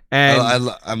 And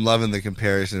I'm loving the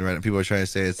comparison right now. People are trying to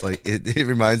say it's like it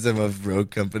reminds them of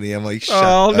Rogue Company. I'm like,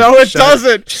 no, it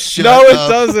doesn't.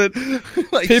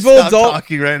 Like, people stop don't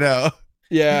talking right now.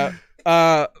 Yeah.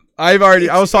 I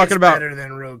was talking about better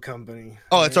than Rogue Company.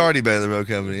 Oh, it's already better than Rogue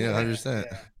Company. Yeah, 100%.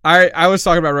 I was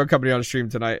talking about Rogue Company on stream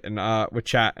tonight and with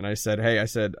chat, and I said,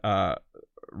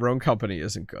 Rogue Company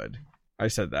isn't good. I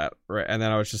said that, right? And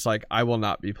then I was just like, I will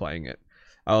not be playing it.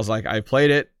 I was like, I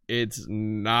played it. It's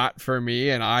not for me,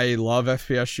 and I love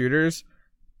FPS shooters.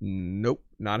 Nope,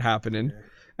 not happening.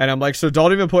 And I'm like, so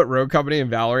don't even put Rogue Company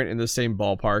and Valorant in the same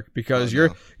ballpark because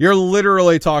you're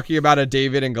literally talking about a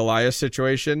David and Goliath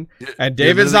situation, and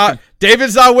David's not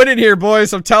winning here,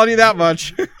 boys. I'm telling you that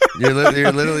much. You're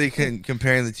literally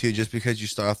comparing the two just because you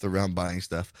start off the round buying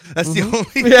stuff. That's the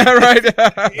only. Yeah, right.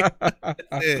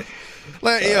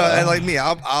 Like, you know, and like me,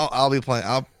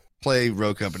 I'll play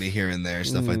Rogue Company here and there,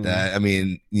 stuff like that. I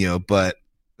mean, you know, but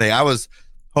I was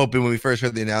hoping when we first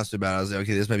heard the announcement about it, I was like,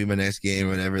 okay, this might be my next game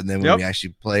or whatever. And then when we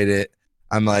actually played it,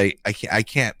 I'm like, I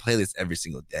can't play this every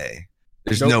single day.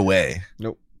 There's no way.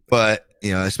 Nope. But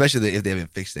you know, especially if they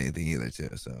haven't fixed anything either, too.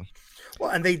 So.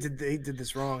 Well, and they did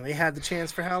this wrong. They had the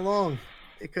chance for how long?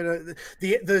 It could have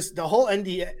the whole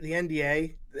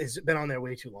NDA has been on there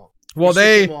way too long. Well,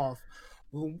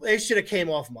 they should have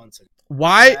came off months ago.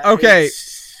 Why? Okay.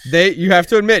 You have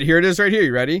to admit, here it is right here.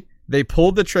 You ready? They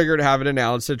pulled the trigger to have it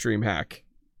announced at DreamHack.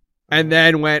 And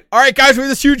then went, all right, guys, we have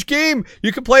this huge game.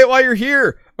 You can play it while you're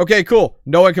here. Okay, cool.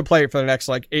 No one can play it for the next,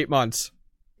 8 months.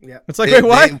 Yeah. It's like, wait,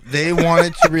 what? They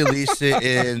wanted to release it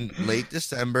in late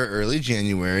December, early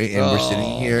January, and we're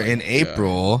sitting here in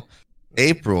April,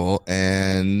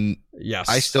 and yes,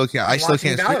 I still can't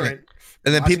stream it.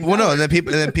 And then people,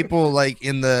 like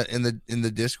in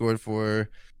the Discord for,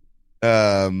 I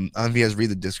don't know if you guys read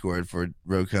the Discord for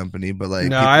Rogue Company, but like,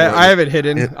 no, I have it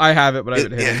hidden. I have it, but I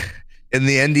have it hidden. Yeah. In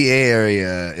the NDA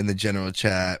area, in the general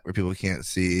chat where people can't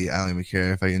see, I don't even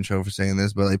care if I get in trouble for saying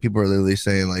this, but like people are literally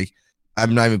saying like,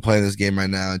 I'm not even playing this game right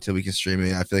now until we can stream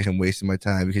it. I feel like I'm wasting my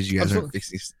time because you guys aren't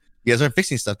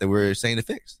fixing stuff that we're saying to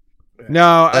fix.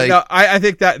 No, I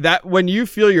think that when you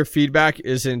feel your feedback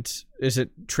isn't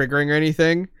triggering or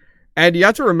anything, and you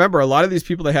have to remember a lot of these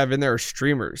people they have in there are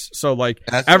streamers. So like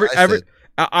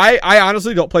I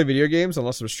honestly don't play video games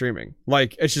unless I'm streaming.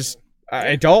 Like it's just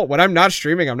I don't. When I'm not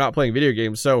streaming, I'm not playing video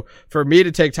games. So for me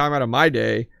to take time out of my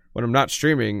day when I'm not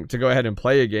streaming to go ahead and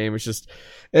play a game,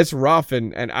 it's rough.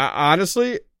 And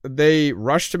honestly, they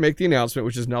rushed to make the announcement,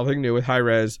 which is nothing new with high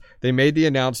res. They made the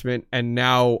announcement, and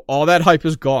now all that hype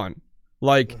is gone.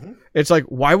 Like it's like,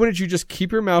 why wouldn't you just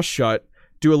keep your mouth shut?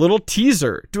 Do a little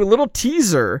teaser at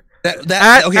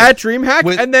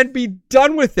DreamHack, and then be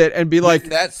done with it and be like.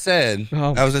 That said,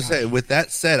 I was gonna say. With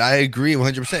that said, I agree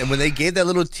 100%. When they gave that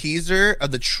little teaser of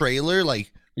the trailer,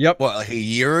 like a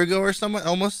year ago or something,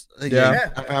 almost. How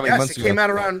many months ago?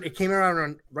 It came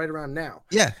around right around now.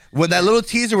 Yeah, when that little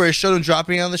teaser where it showed them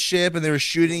dropping on the ship and they were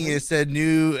shooting, and it said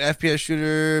new FPS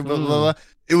shooter, blah blah blah.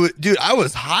 It was, dude, I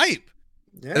was hype.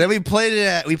 Yeah. And then we played it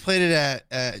at HRX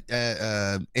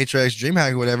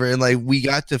DreamHack or whatever, and like we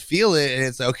got to feel it, and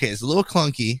it's like, okay, it's a little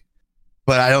clunky,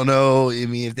 but I don't know. I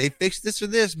mean, if they fix this or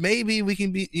this, maybe you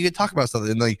can talk about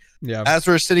something. Like, as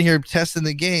we're sitting here testing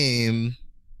the game,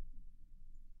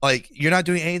 like you're not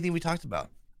doing anything we talked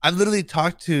about. I've literally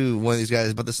talked to one of these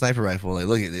guys about the sniper rifle. Like,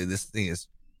 look at it, this thing is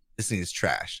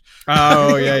trash.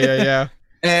 Oh yeah.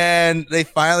 And they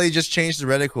finally just changed the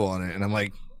reticle on it, and I'm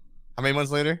like, how many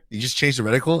months later? You just changed the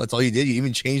reticle? That's all you did? You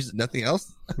even changed nothing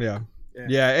else? Yeah.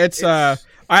 It's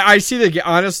I see the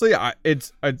honestly,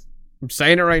 I'm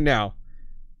saying it right now.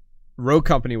 Rogue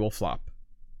Company will flop.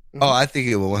 Oh, I think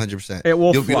it will 100%. It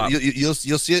will You'll flop. you'll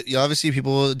see it. You obviously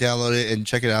people will download it and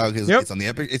check it out because it's on the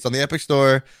Epic. It's on the Epic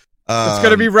Store. It's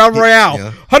gonna be Realm Royale.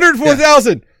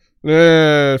 104,000.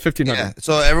 1,500. Yeah.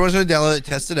 So everyone's gonna download it,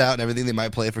 test it out, and everything. They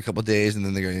might play it for a couple of days, and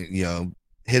then they're gonna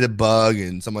hit a bug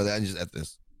and something like that, and just at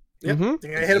this. Yep.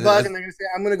 They're gonna hit a bug, and they're gonna say,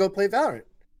 "I'm gonna go play Valorant."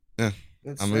 Yeah.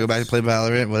 I'm gonna go back to play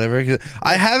Valorant, whatever.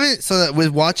 I haven't. So that with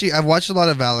watching, I've watched a lot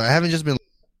of Valorant. I haven't just been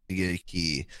to get a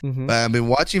key, but I've been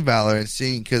watching Valorant,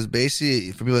 seeing because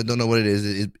basically, for people that don't know what it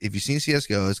is, if you've seen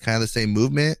CS:GO, it's kind of the same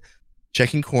movement,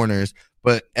 checking corners,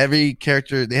 but every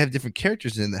character they have different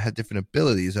characters in that have different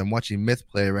abilities. I'm watching Myth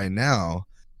play right now,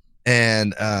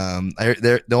 and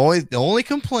the only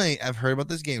complaint I've heard about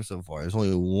this game so far. There's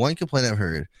only one complaint I've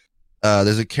heard.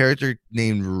 There's a character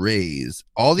named Raze.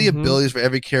 All the abilities for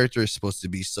every character is supposed to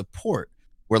be support,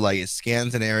 where like it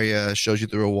scans an area, shows you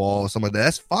through a wall, something like that.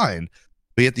 That's fine,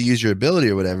 but you have to use your ability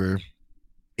or whatever.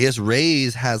 Yes,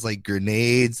 Raze has like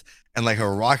grenades and like a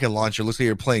rocket launcher. Looks like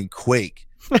you're playing Quake,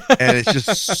 and it's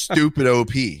just stupid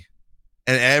OP.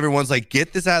 And everyone's like,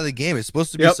 "Get this out of the game. It's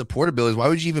supposed to be support abilities. Why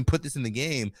would you even put this in the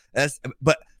game?"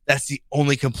 But that's the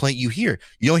only complaint you hear.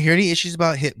 You don't hear any issues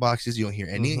about hitboxes. You don't hear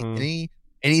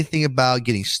anything about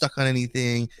getting stuck on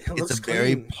anything. It's a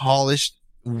very polished,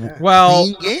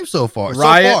 clean game so far.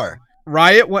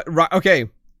 Riot. Okay,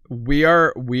 we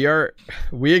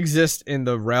exist in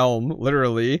the realm,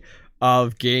 literally,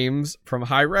 of games from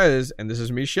Hi-Rez, and this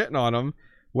is me shitting on them,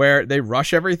 where they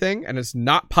rush everything and it's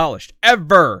not polished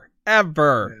ever.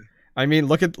 Yeah. I mean,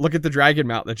 look at the dragon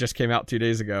mount that just came out 2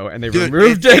 days ago, and they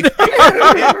removed it.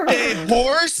 A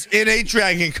horse in a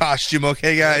dragon costume,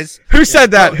 okay, guys? Who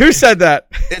said that?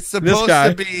 It's supposed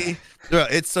to be.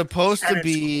 It's supposed to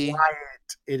be.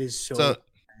 It is so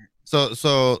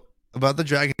about the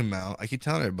dragon mount. I keep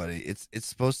telling everybody, it's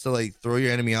supposed to like throw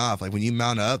your enemy off. Like when you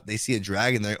mount up, they see a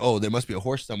dragon. They're like, oh, there must be a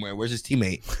horse somewhere. Where's his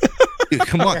teammate? Dude,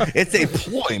 come on. It's a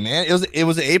ploy, man. It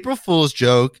was an April Fool's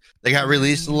joke that got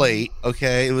released late.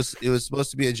 Okay, it was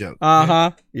supposed to be a joke.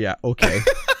 Yeah. Okay.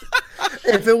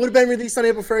 If it would have been released on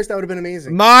April 1st, that would have been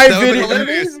amazing.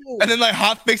 And then like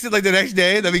hot fix it like the next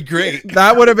day. That'd be great.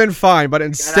 That would have been fine, but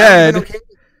instead,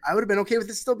 I would have been okay with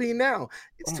it still being now.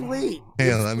 It's too late.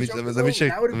 Hang on, let me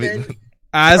check. That would have been.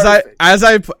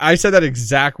 I said that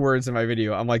exact words in my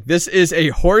video. I'm like, this is a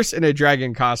horse in a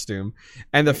dragon costume,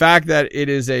 and the fact that it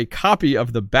is a copy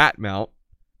of the bat mount,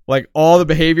 like all the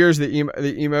behaviors, the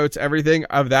emotes, everything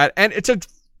of that, and it's a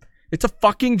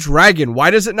fucking dragon.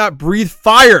 Why does it not breathe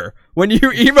fire when you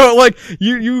emote? Like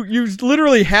you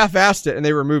literally half-assed it and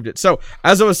they removed it. So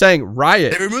as I was saying,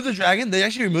 Riot. They removed the dragon. They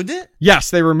actually removed it.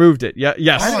 Yes, they removed it. Yeah,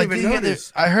 yes. I didn't even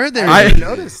notice. I heard they. I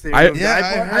noticed.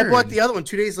 I bought the other one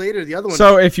 2 days later. The other one.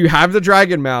 So if you have the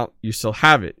dragon mount, you still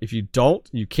have it. If you don't,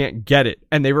 you can't get it.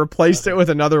 And they replaced it with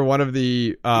another one of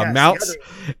the mounts,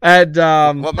 and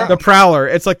the Prowler.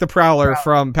 It's like the Prowler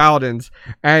from Paladins,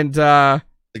 and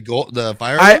the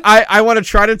fire. I want to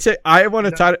try to take. I want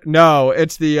to try. No,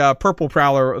 it's the purple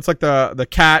Prowler. It's like the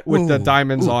cat with the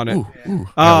diamonds on it.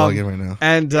 I like it right now.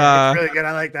 And it's really good.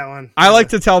 I like that one. I like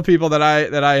to tell people that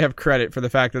I have credit for the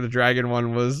fact that the dragon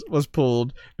one was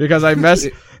pulled, because I messed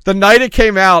the night it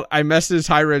came out. I messaged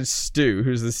Hi-Rez Stu,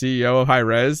 who's the CEO of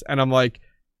Hi-Rez, and I'm like,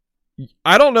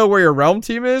 I don't know where your realm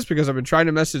team is, because I've been trying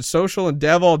to message social and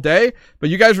dev all day, but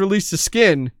you guys released a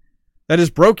skin that is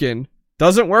broken,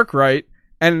 doesn't work right,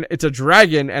 and it's a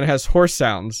dragon and has horse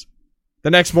sounds. The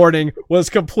next morning was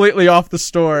completely off the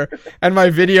store, and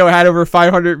my video had over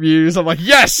 500 views. I'm like,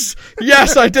 yes,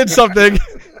 I did something.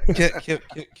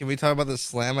 Can we talk about the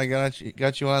slam I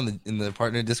got you on in the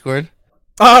partner Discord?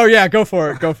 Oh yeah, go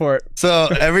for it. So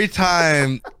every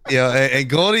time, and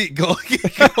Goldie does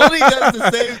the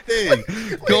same thing.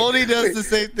 Goldie does the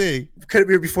same thing.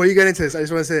 Before you get into this, I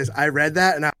just want to say this. I read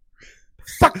that and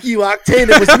fuck you, Octane.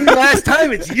 It was me last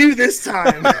time. It's you this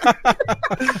time.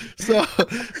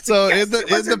 So in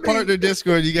the partner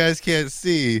Discord, you guys can't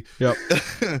see. Yep.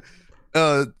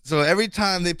 So every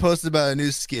time they posted about a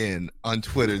new skin on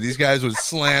Twitter, these guys would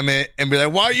slam it and be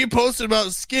like, "Why are you posting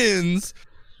about skins?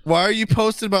 Why are you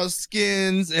posting about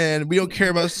skins? And we don't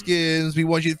care about skins. We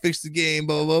want you to fix the game,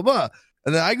 blah, blah, blah."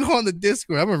 And then I go on the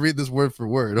Discord. I'm going to read this word for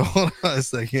word. Hold on a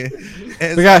second.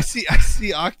 And so I see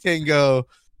Octane go,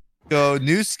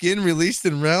 new skin released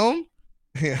in Realm?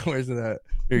 Yeah, where's it at?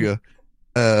 Here you go.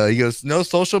 He goes, no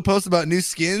social posts about new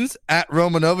skins at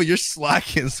Romanova. You're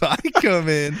slacking. So I come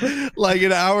in like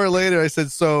an hour later. I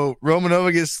said, so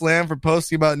Romanova gets slammed for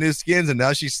posting about new skins, and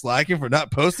now she's slacking for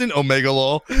not posting. Omega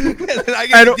lol. And then I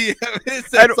get a DM. It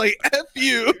says like F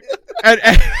you. And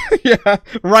yeah,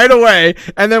 right away.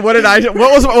 And then what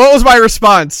was my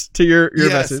response to your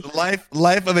message?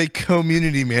 Life of a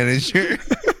community manager.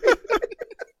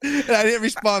 And I didn't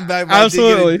respond back.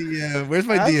 Absolutely. Where's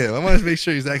my DM? I want to make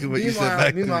sure exactly what you said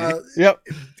back to me. Yep.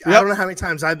 I don't know how many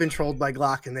times I've been trolled by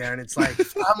Glock in there, and it's like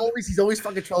he's always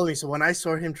fucking trolling me. So when I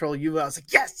saw him troll you, I was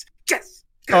like, yes.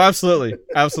 Oh, absolutely.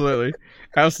 I don't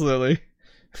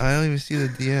even see the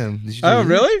DM. Did you oh,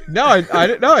 really? No, I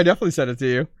didn't. No, I definitely sent it to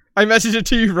you. I messaged it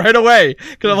to you right away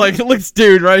because I'm like, look, this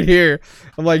dude right here.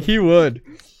 I'm like, he would.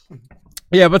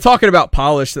 Yeah, but talking about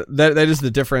polish, that is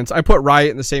the difference. I put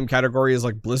Riot in the same category as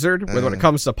like Blizzard when it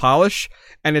comes to polish,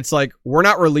 and it's like we're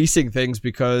not releasing things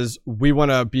because we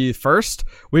want to be first.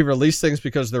 We release things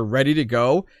because they're ready to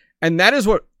go, and that is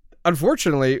what.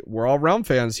 Unfortunately, we're all Realm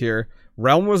fans here.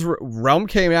 Realm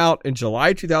came out in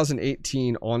July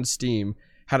 2018 on Steam,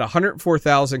 had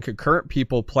 104,000 concurrent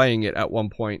people playing it at one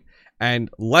point, and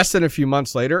less than a few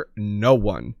months later, no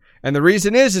one. And the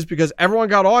reason is because everyone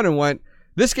got on and went,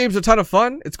 this game's a ton of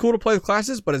fun. It's cool to play the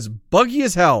classes, but it's buggy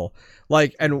as hell.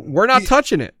 Like, and we're not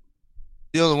touching it.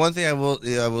 The one thing I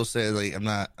will say, like, I'm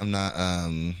not,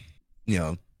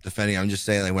 defending. I'm just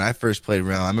saying, like, when I first played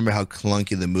Realm, I remember how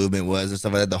clunky the movement was and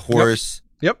stuff like that. The horse,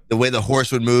 the way the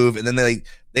horse would move, and then they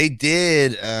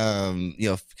did, kind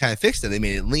of fixed it. They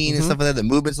made it lean and stuff like that. The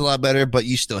movement's a lot better, but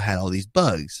you still had all these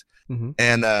bugs.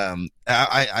 And I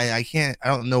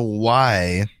don't know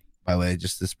why. By the way,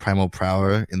 just this Primal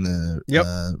Prowler in the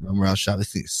Realm Round shop.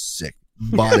 This thing is sick.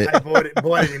 Bought it. I bought it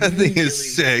that thing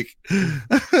is sick.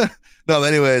 No, but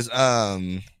anyways,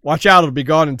 watch out, it'll be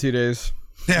gone in 2 days.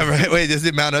 Yeah, right. Wait, does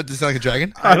it mount up to sound like a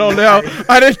dragon? I don't know.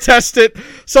 I didn't test it.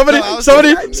 Somebody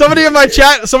in my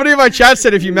chat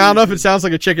said if you mount up, it sounds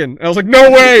like a chicken. And I was like, no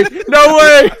way, no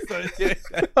way.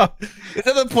 It's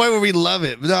at the point where we love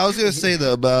it. But no, I was gonna say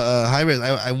though about Hi-Rez.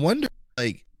 I wonder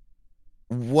like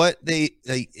what they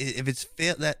like if it's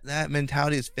failed that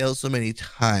mentality has failed so many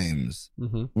times.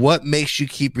 What makes you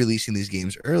keep releasing these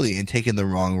games early and taking the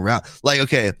wrong route? Like,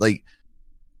 okay, like.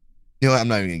 You know what? I'm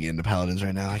not even gonna get into Paladins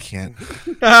right now. I can't.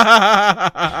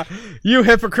 You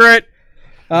hypocrite.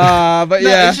 But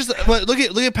yeah, it's just. But look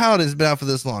at Paladins. Been out for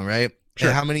this long, right? Sure.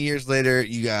 And how many years later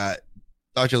you got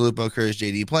Dr. Lupo, Courage,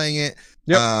 JD playing it?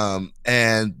 Yep.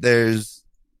 And there's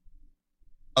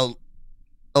a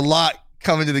lot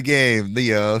coming to the game.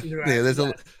 There's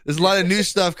a lot of new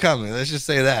stuff coming. Let's just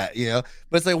say that.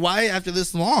 But it's like, why after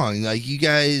this long? Like, you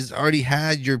guys already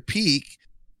had your peak.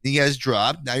 You guys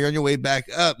dropped. Now you're on your way back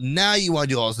up. Now you want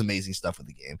to do all this amazing stuff with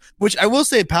the game, which I will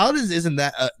say, Paladins isn't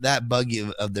that buggy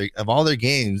of all their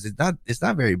games. It's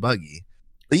not very buggy.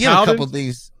 But you have a couple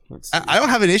things. I don't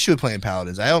have an issue with playing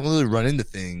Paladins. I don't really run into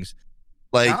things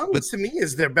like. Paladins to me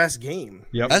is their best game.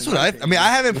 Yep. That's what I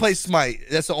haven't played Smite.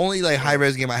 That's the only like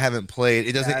Hi-Rez game I haven't played.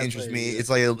 It doesn't interest me. It's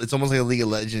like it's almost like a League of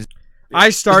Legends. I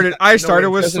started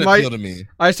with Smite. To me.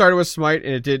 I started with Smite,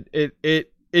 and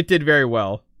it did very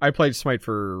well. I played Smite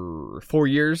for 4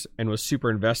 years and was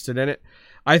super invested in it.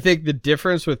 I think the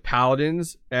difference with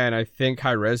Paladins, and I think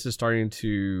Hi-Rez is starting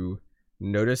to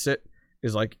notice it,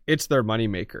 is like it's their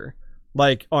moneymaker.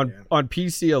 Like on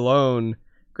PC alone,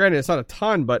 granted it's not a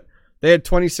ton, but they had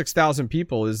 26,000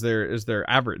 people is their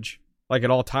average, like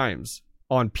at all times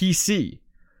on PC.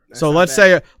 So let's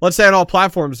say on all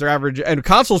platforms their average, and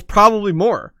consoles probably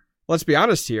more. Let's be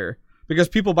honest here. Because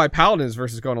people buy Paladins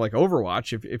versus going to like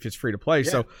Overwatch if it's free to play.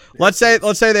 So let's say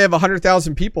they have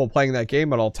 100,000 people playing that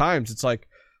game at all times. It's like,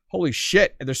 holy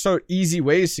shit. And there's so easy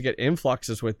ways to get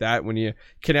influxes with that when you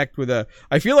connect with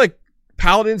I feel like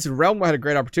Paladins and Realm had a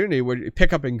great opportunity where you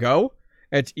pick up and go.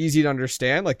 And it's easy to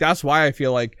understand. Like that's why I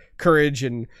feel like Courage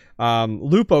and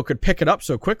Lupo could pick it up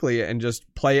so quickly and just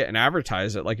play it and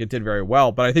advertise it like it did very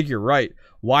well. But I think you're right.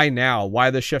 Why now?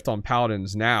 Why the shift on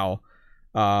Paladins now?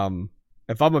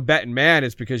 If I'm a betting man,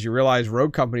 it's because you realize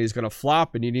Rogue Company is going to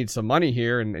flop and you need some money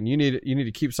here and you need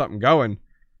to keep something going.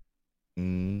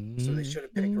 So they should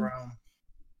have picked Realm.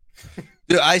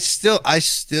 Dude, I still,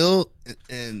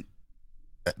 and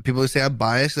people say I'm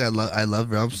biased. I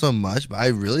love Realm so much, but I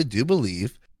really do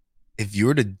believe if you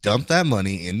were to dump that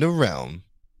money into Realm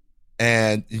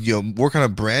and work on a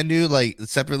brand new like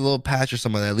separate little patch or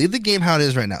something like that, leave the game how it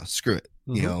is right now. Screw it.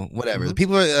 Whatever. The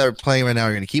people that are playing right now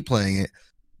are going to keep playing it.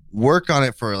 Work on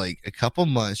it for like a couple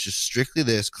months, just strictly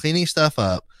this, cleaning stuff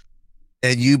up,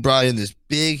 and you brought in this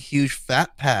big, huge,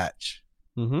 fat patch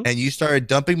and you started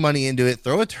dumping money into it,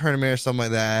 throw a tournament or something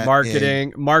like that,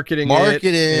 marketing,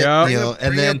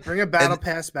 yep. Bring a battle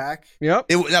pass back. Yep.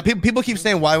 Now people keep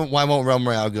saying why won't Realm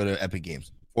Royale go to Epic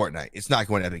Games? Fortnite. It's not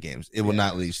going to Epic Games. It will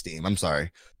not leave Steam. I'm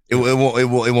sorry. It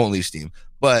won't leave Steam.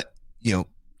 But do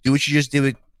what you just did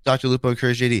with Dr. Lupo and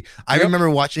Courage JD. I remember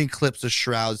watching clips of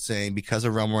Shroud saying because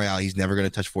of Realm Royale, he's never going to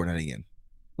touch Fortnite again.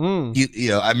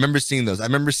 I remember seeing those. I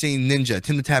remember seeing Ninja,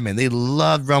 Tim the Tatman. They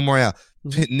loved Realm Royale.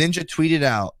 Ninja tweeted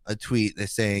out a tweet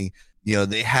that's saying,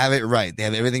 they have it right. They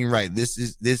have everything right. This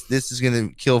is going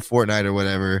to kill Fortnite or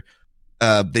whatever.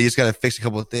 They just got to fix a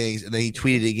couple of things. And then he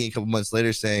tweeted again a couple months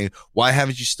later saying, why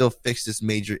haven't you still fixed this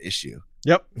major issue?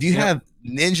 Yep. If you have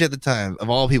Ninja at the time of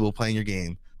all people playing your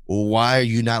game, why are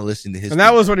you not listening to his? And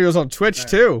that was when he was on Twitch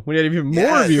too, when he had even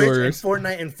more viewers.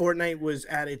 And Fortnite was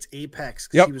at its apex.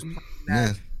 Yep. He was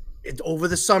over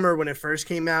the summer when it first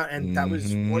came out, and that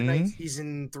was Fortnite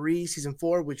season 3, season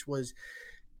 4,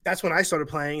 that's when I started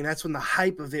playing, and that's when the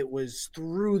hype of it was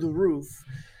through the roof.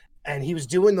 And he was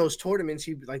doing those tournaments,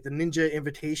 like the Ninja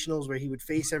Invitationals, where he would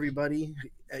face everybody.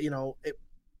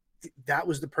 That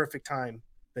was the perfect time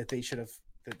that they should have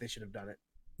done it.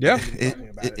 Yeah,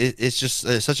 it's just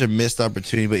such a missed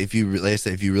opportunity. But if you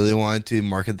really wanted to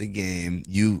market the game,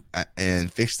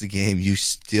 and fix the game, you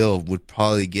still would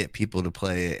probably get people to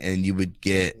play it, and you would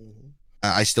get.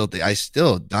 I still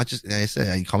not just like I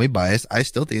said, you call me biased. I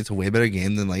still think it's a way better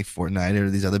game than like Fortnite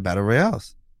or these other battle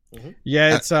royales.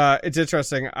 Yeah, it's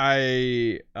interesting.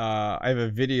 I have a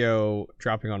video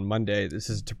dropping on Monday. This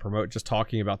is to promote just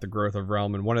talking about the growth of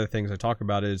Realm, and one of the things I talk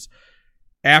about is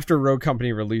after Rogue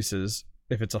Company releases,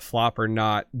 if it's a flop or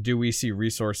not, do we see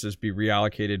resources be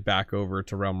reallocated back over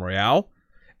to Realm Royale?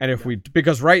 And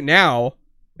because right now,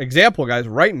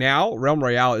 right now, Realm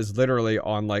Royale is literally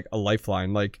on like a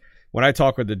lifeline. Like when I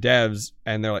talk with the devs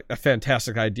and they're like, a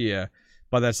fantastic idea,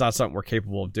 but that's not something we're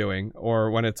capable of doing. Or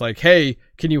when it's like, hey,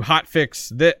 can you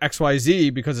hotfix the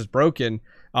XYZ because it's broken?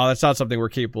 That's not something we're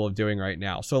capable of doing right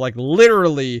now. So like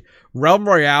literally Realm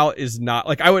Royale is not,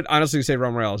 like I would honestly say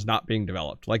Realm Royale is not being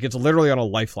developed. Like it's literally on a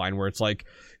lifeline where it's like,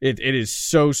 it is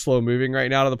so slow moving right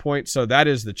now to the point. So that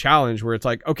is the challenge where it's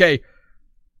like, okay,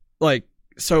 like,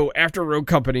 so after Rogue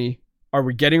Company, are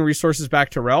we getting resources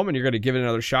back to Realm and you're going to give it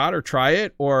another shot or try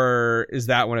it? Or is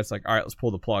that when it's like, all right, let's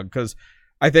pull the plug? Because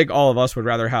I think all of us would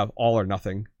rather have all or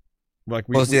nothing. Like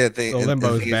the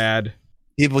limbo is bad.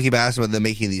 People keep asking about them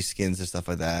making these skins and stuff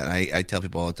like that. And I tell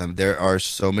people all the time, there are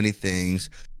so many things,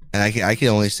 and I can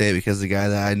only say it because the guy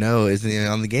that I know isn't even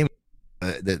on the game.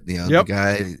 The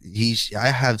guy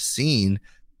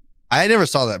I never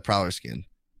saw that Prowler skin.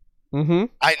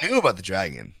 I knew about the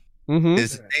dragon.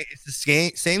 It's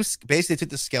the same. Basically, took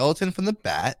the skeleton from the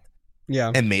bat,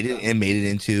 and made it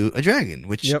into a dragon.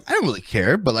 Which I don't really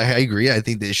care, but like I agree. I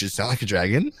think that it should sound like a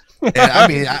dragon. And I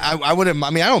mean, I wouldn't. I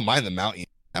mean, I don't mind the mountain.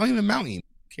 I don't even mount him.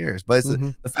 Who cares? But it's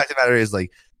the fact of the matter is,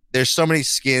 like, there's so many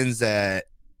skins that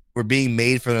were being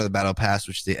made for the battle pass,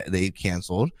 which they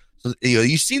canceled. So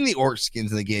you've seen the orc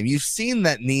skins in the game. You've seen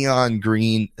that neon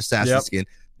green assassin skin.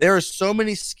 There are so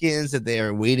many skins that they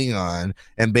are waiting on,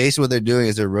 and basically what they're doing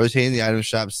is they're rotating the item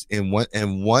shops. And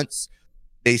once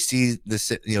they see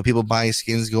people buying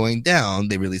skins going down,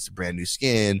 they release a brand new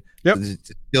skin. To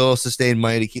still sustain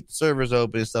money to keep the servers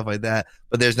open and stuff like that.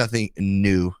 But there's nothing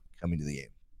new coming to the game.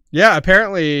 Yeah,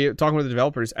 apparently, talking with the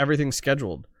developers, everything's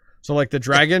scheduled. So, like, the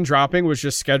dragon dropping was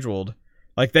just scheduled.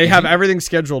 Like, they have everything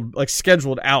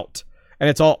scheduled out. And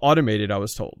it's all automated, I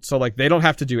was told. So, like, they don't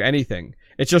have to do anything.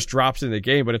 It just drops in the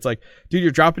game. But it's like, dude,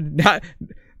 you're dropping...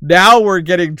 Now we're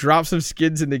getting drops of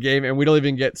skins in the game, and we don't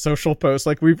even get social posts.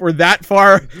 Like, we're that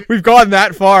far... We've gone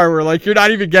that far. We're like, you're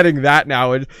not even getting that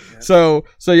now. And so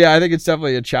yeah, I think it's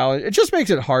definitely a challenge. It just makes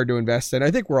it hard to invest in. I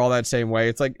think we're all that same way.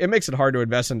 It's like, it makes it hard to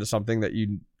invest into something that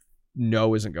you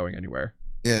know isn't going anywhere.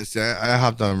 Yes, I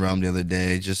hopped on Realm the other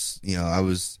day. Just I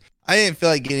didn't feel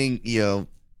like getting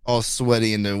all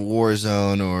sweaty into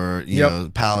Warzone or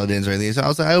Paladins or anything.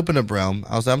 So I opened up Realm.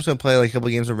 I was like, I'm just gonna play like a couple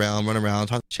of games of Realm, run around,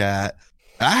 talk to chat.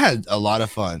 I had a lot of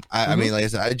fun. I mean, like I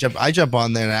said, I jump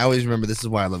on there, and I always remember this is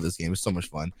why I love this game. It's so much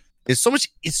fun. It's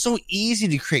so easy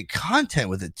to create content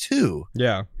with it too.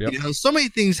 Yeah. Yep. So many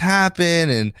things happen,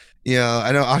 and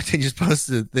I know Octane just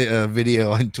posted the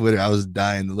video on Twitter. I was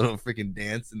dying, the little freaking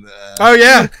dance and the. Oh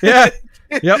yeah.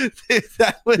 Yep.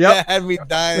 that had me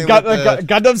dying.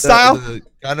 Gundam style. The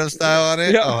Gundam style on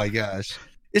it. Yep. Oh my gosh,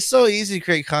 it's so easy to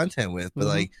create content with, but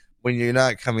like when you're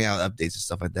not coming out with updates and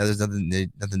stuff like that, there's nothing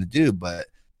to do. But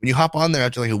when you hop on there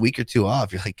after like a week or two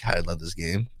off, you're like, God, I love this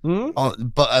game.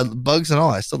 Bugs and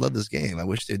all, I still love this game. I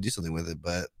wish they'd do something with it,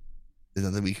 but there's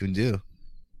nothing we can do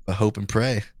but hope and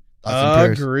pray.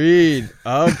 Agreed.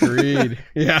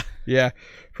 Yeah,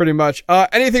 pretty much.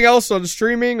 Anything else on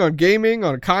streaming, on gaming,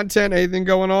 on content, anything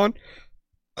going on?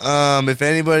 If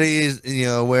anybody is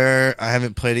aware, I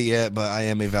haven't played it yet, but I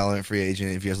am a Valorant free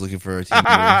agent. If you guys looking for a team,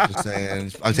 just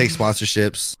saying, I take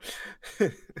sponsorships.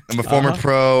 I'm a former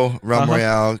pro Realm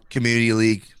Royale Community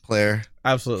League player.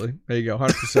 Absolutely, there you go,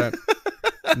 100%.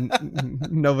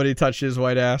 Nobody touched his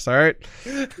white ass. All right.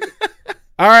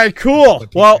 All right, cool.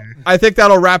 Well, I think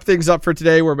that'll wrap things up for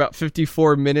today. We're about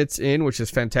 54 minutes in, which is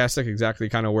fantastic. Exactly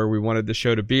kind of where we wanted the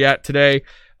show to be at today.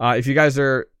 If you guys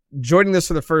are joining this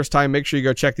for the first time, make sure you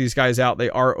go check these guys out. They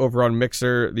are over on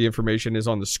Mixer. The information is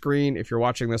on the screen. If you're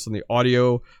watching this on the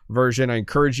audio version, I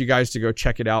encourage you guys to go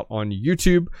check it out on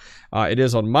YouTube. It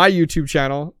is on my YouTube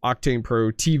channel, Octane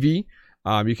Pro TV.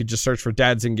 You can just search for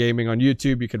Dads in Gaming on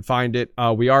YouTube. You can find it.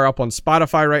 We are up on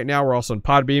Spotify right now. We're also on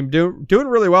Podbeam. Doing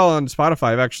really well on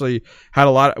Spotify. I've actually had a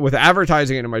lot with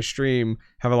advertising it in my stream.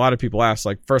 Have a lot of people ask,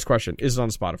 like, first question, is it on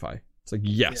Spotify? It's like,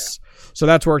 yes. Yeah. So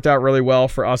that's worked out really well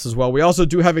for us as well. We also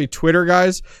do have a Twitter,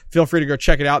 guys. Feel free to go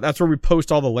check it out. That's where we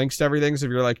post all the links to everything. So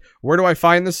if you're like, where do I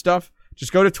find this stuff?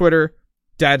 Just go to Twitter,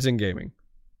 Dads in Gaming.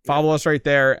 Follow us right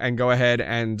there and go ahead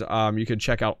and you can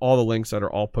check out all the links that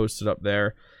are all posted up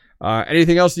there.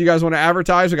 Anything else you guys want to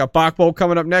advertise? We got Bach Bowl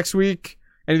coming up next week.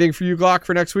 Anything for you, Glock,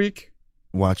 for next week?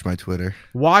 Watch my Twitter.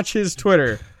 Watch his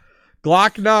Twitter.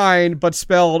 Glock9, but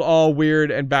spelled all weird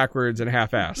and backwards and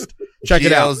half-assed. Check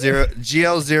it out.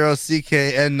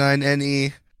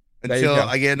 GL0CKN9NE until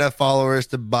I get enough followers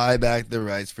to buy back the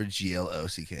rights for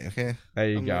GLOCK. Okay. There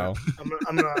you go.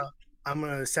 I'm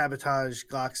gonna sabotage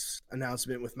Glock's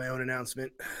announcement with my own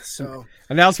announcement. So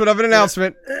announcement of an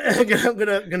announcement. I'm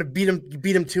gonna beat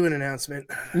him to an announcement.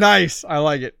 Nice. I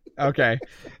like it. Okay.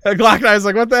 Glock9's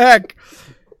like, what the heck?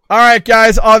 All right,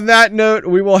 guys. On that note,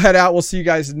 we will head out. We'll see you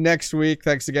guys next week.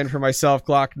 Thanks again for myself,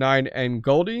 Glock9, and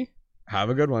Goldie. Have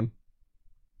a good one.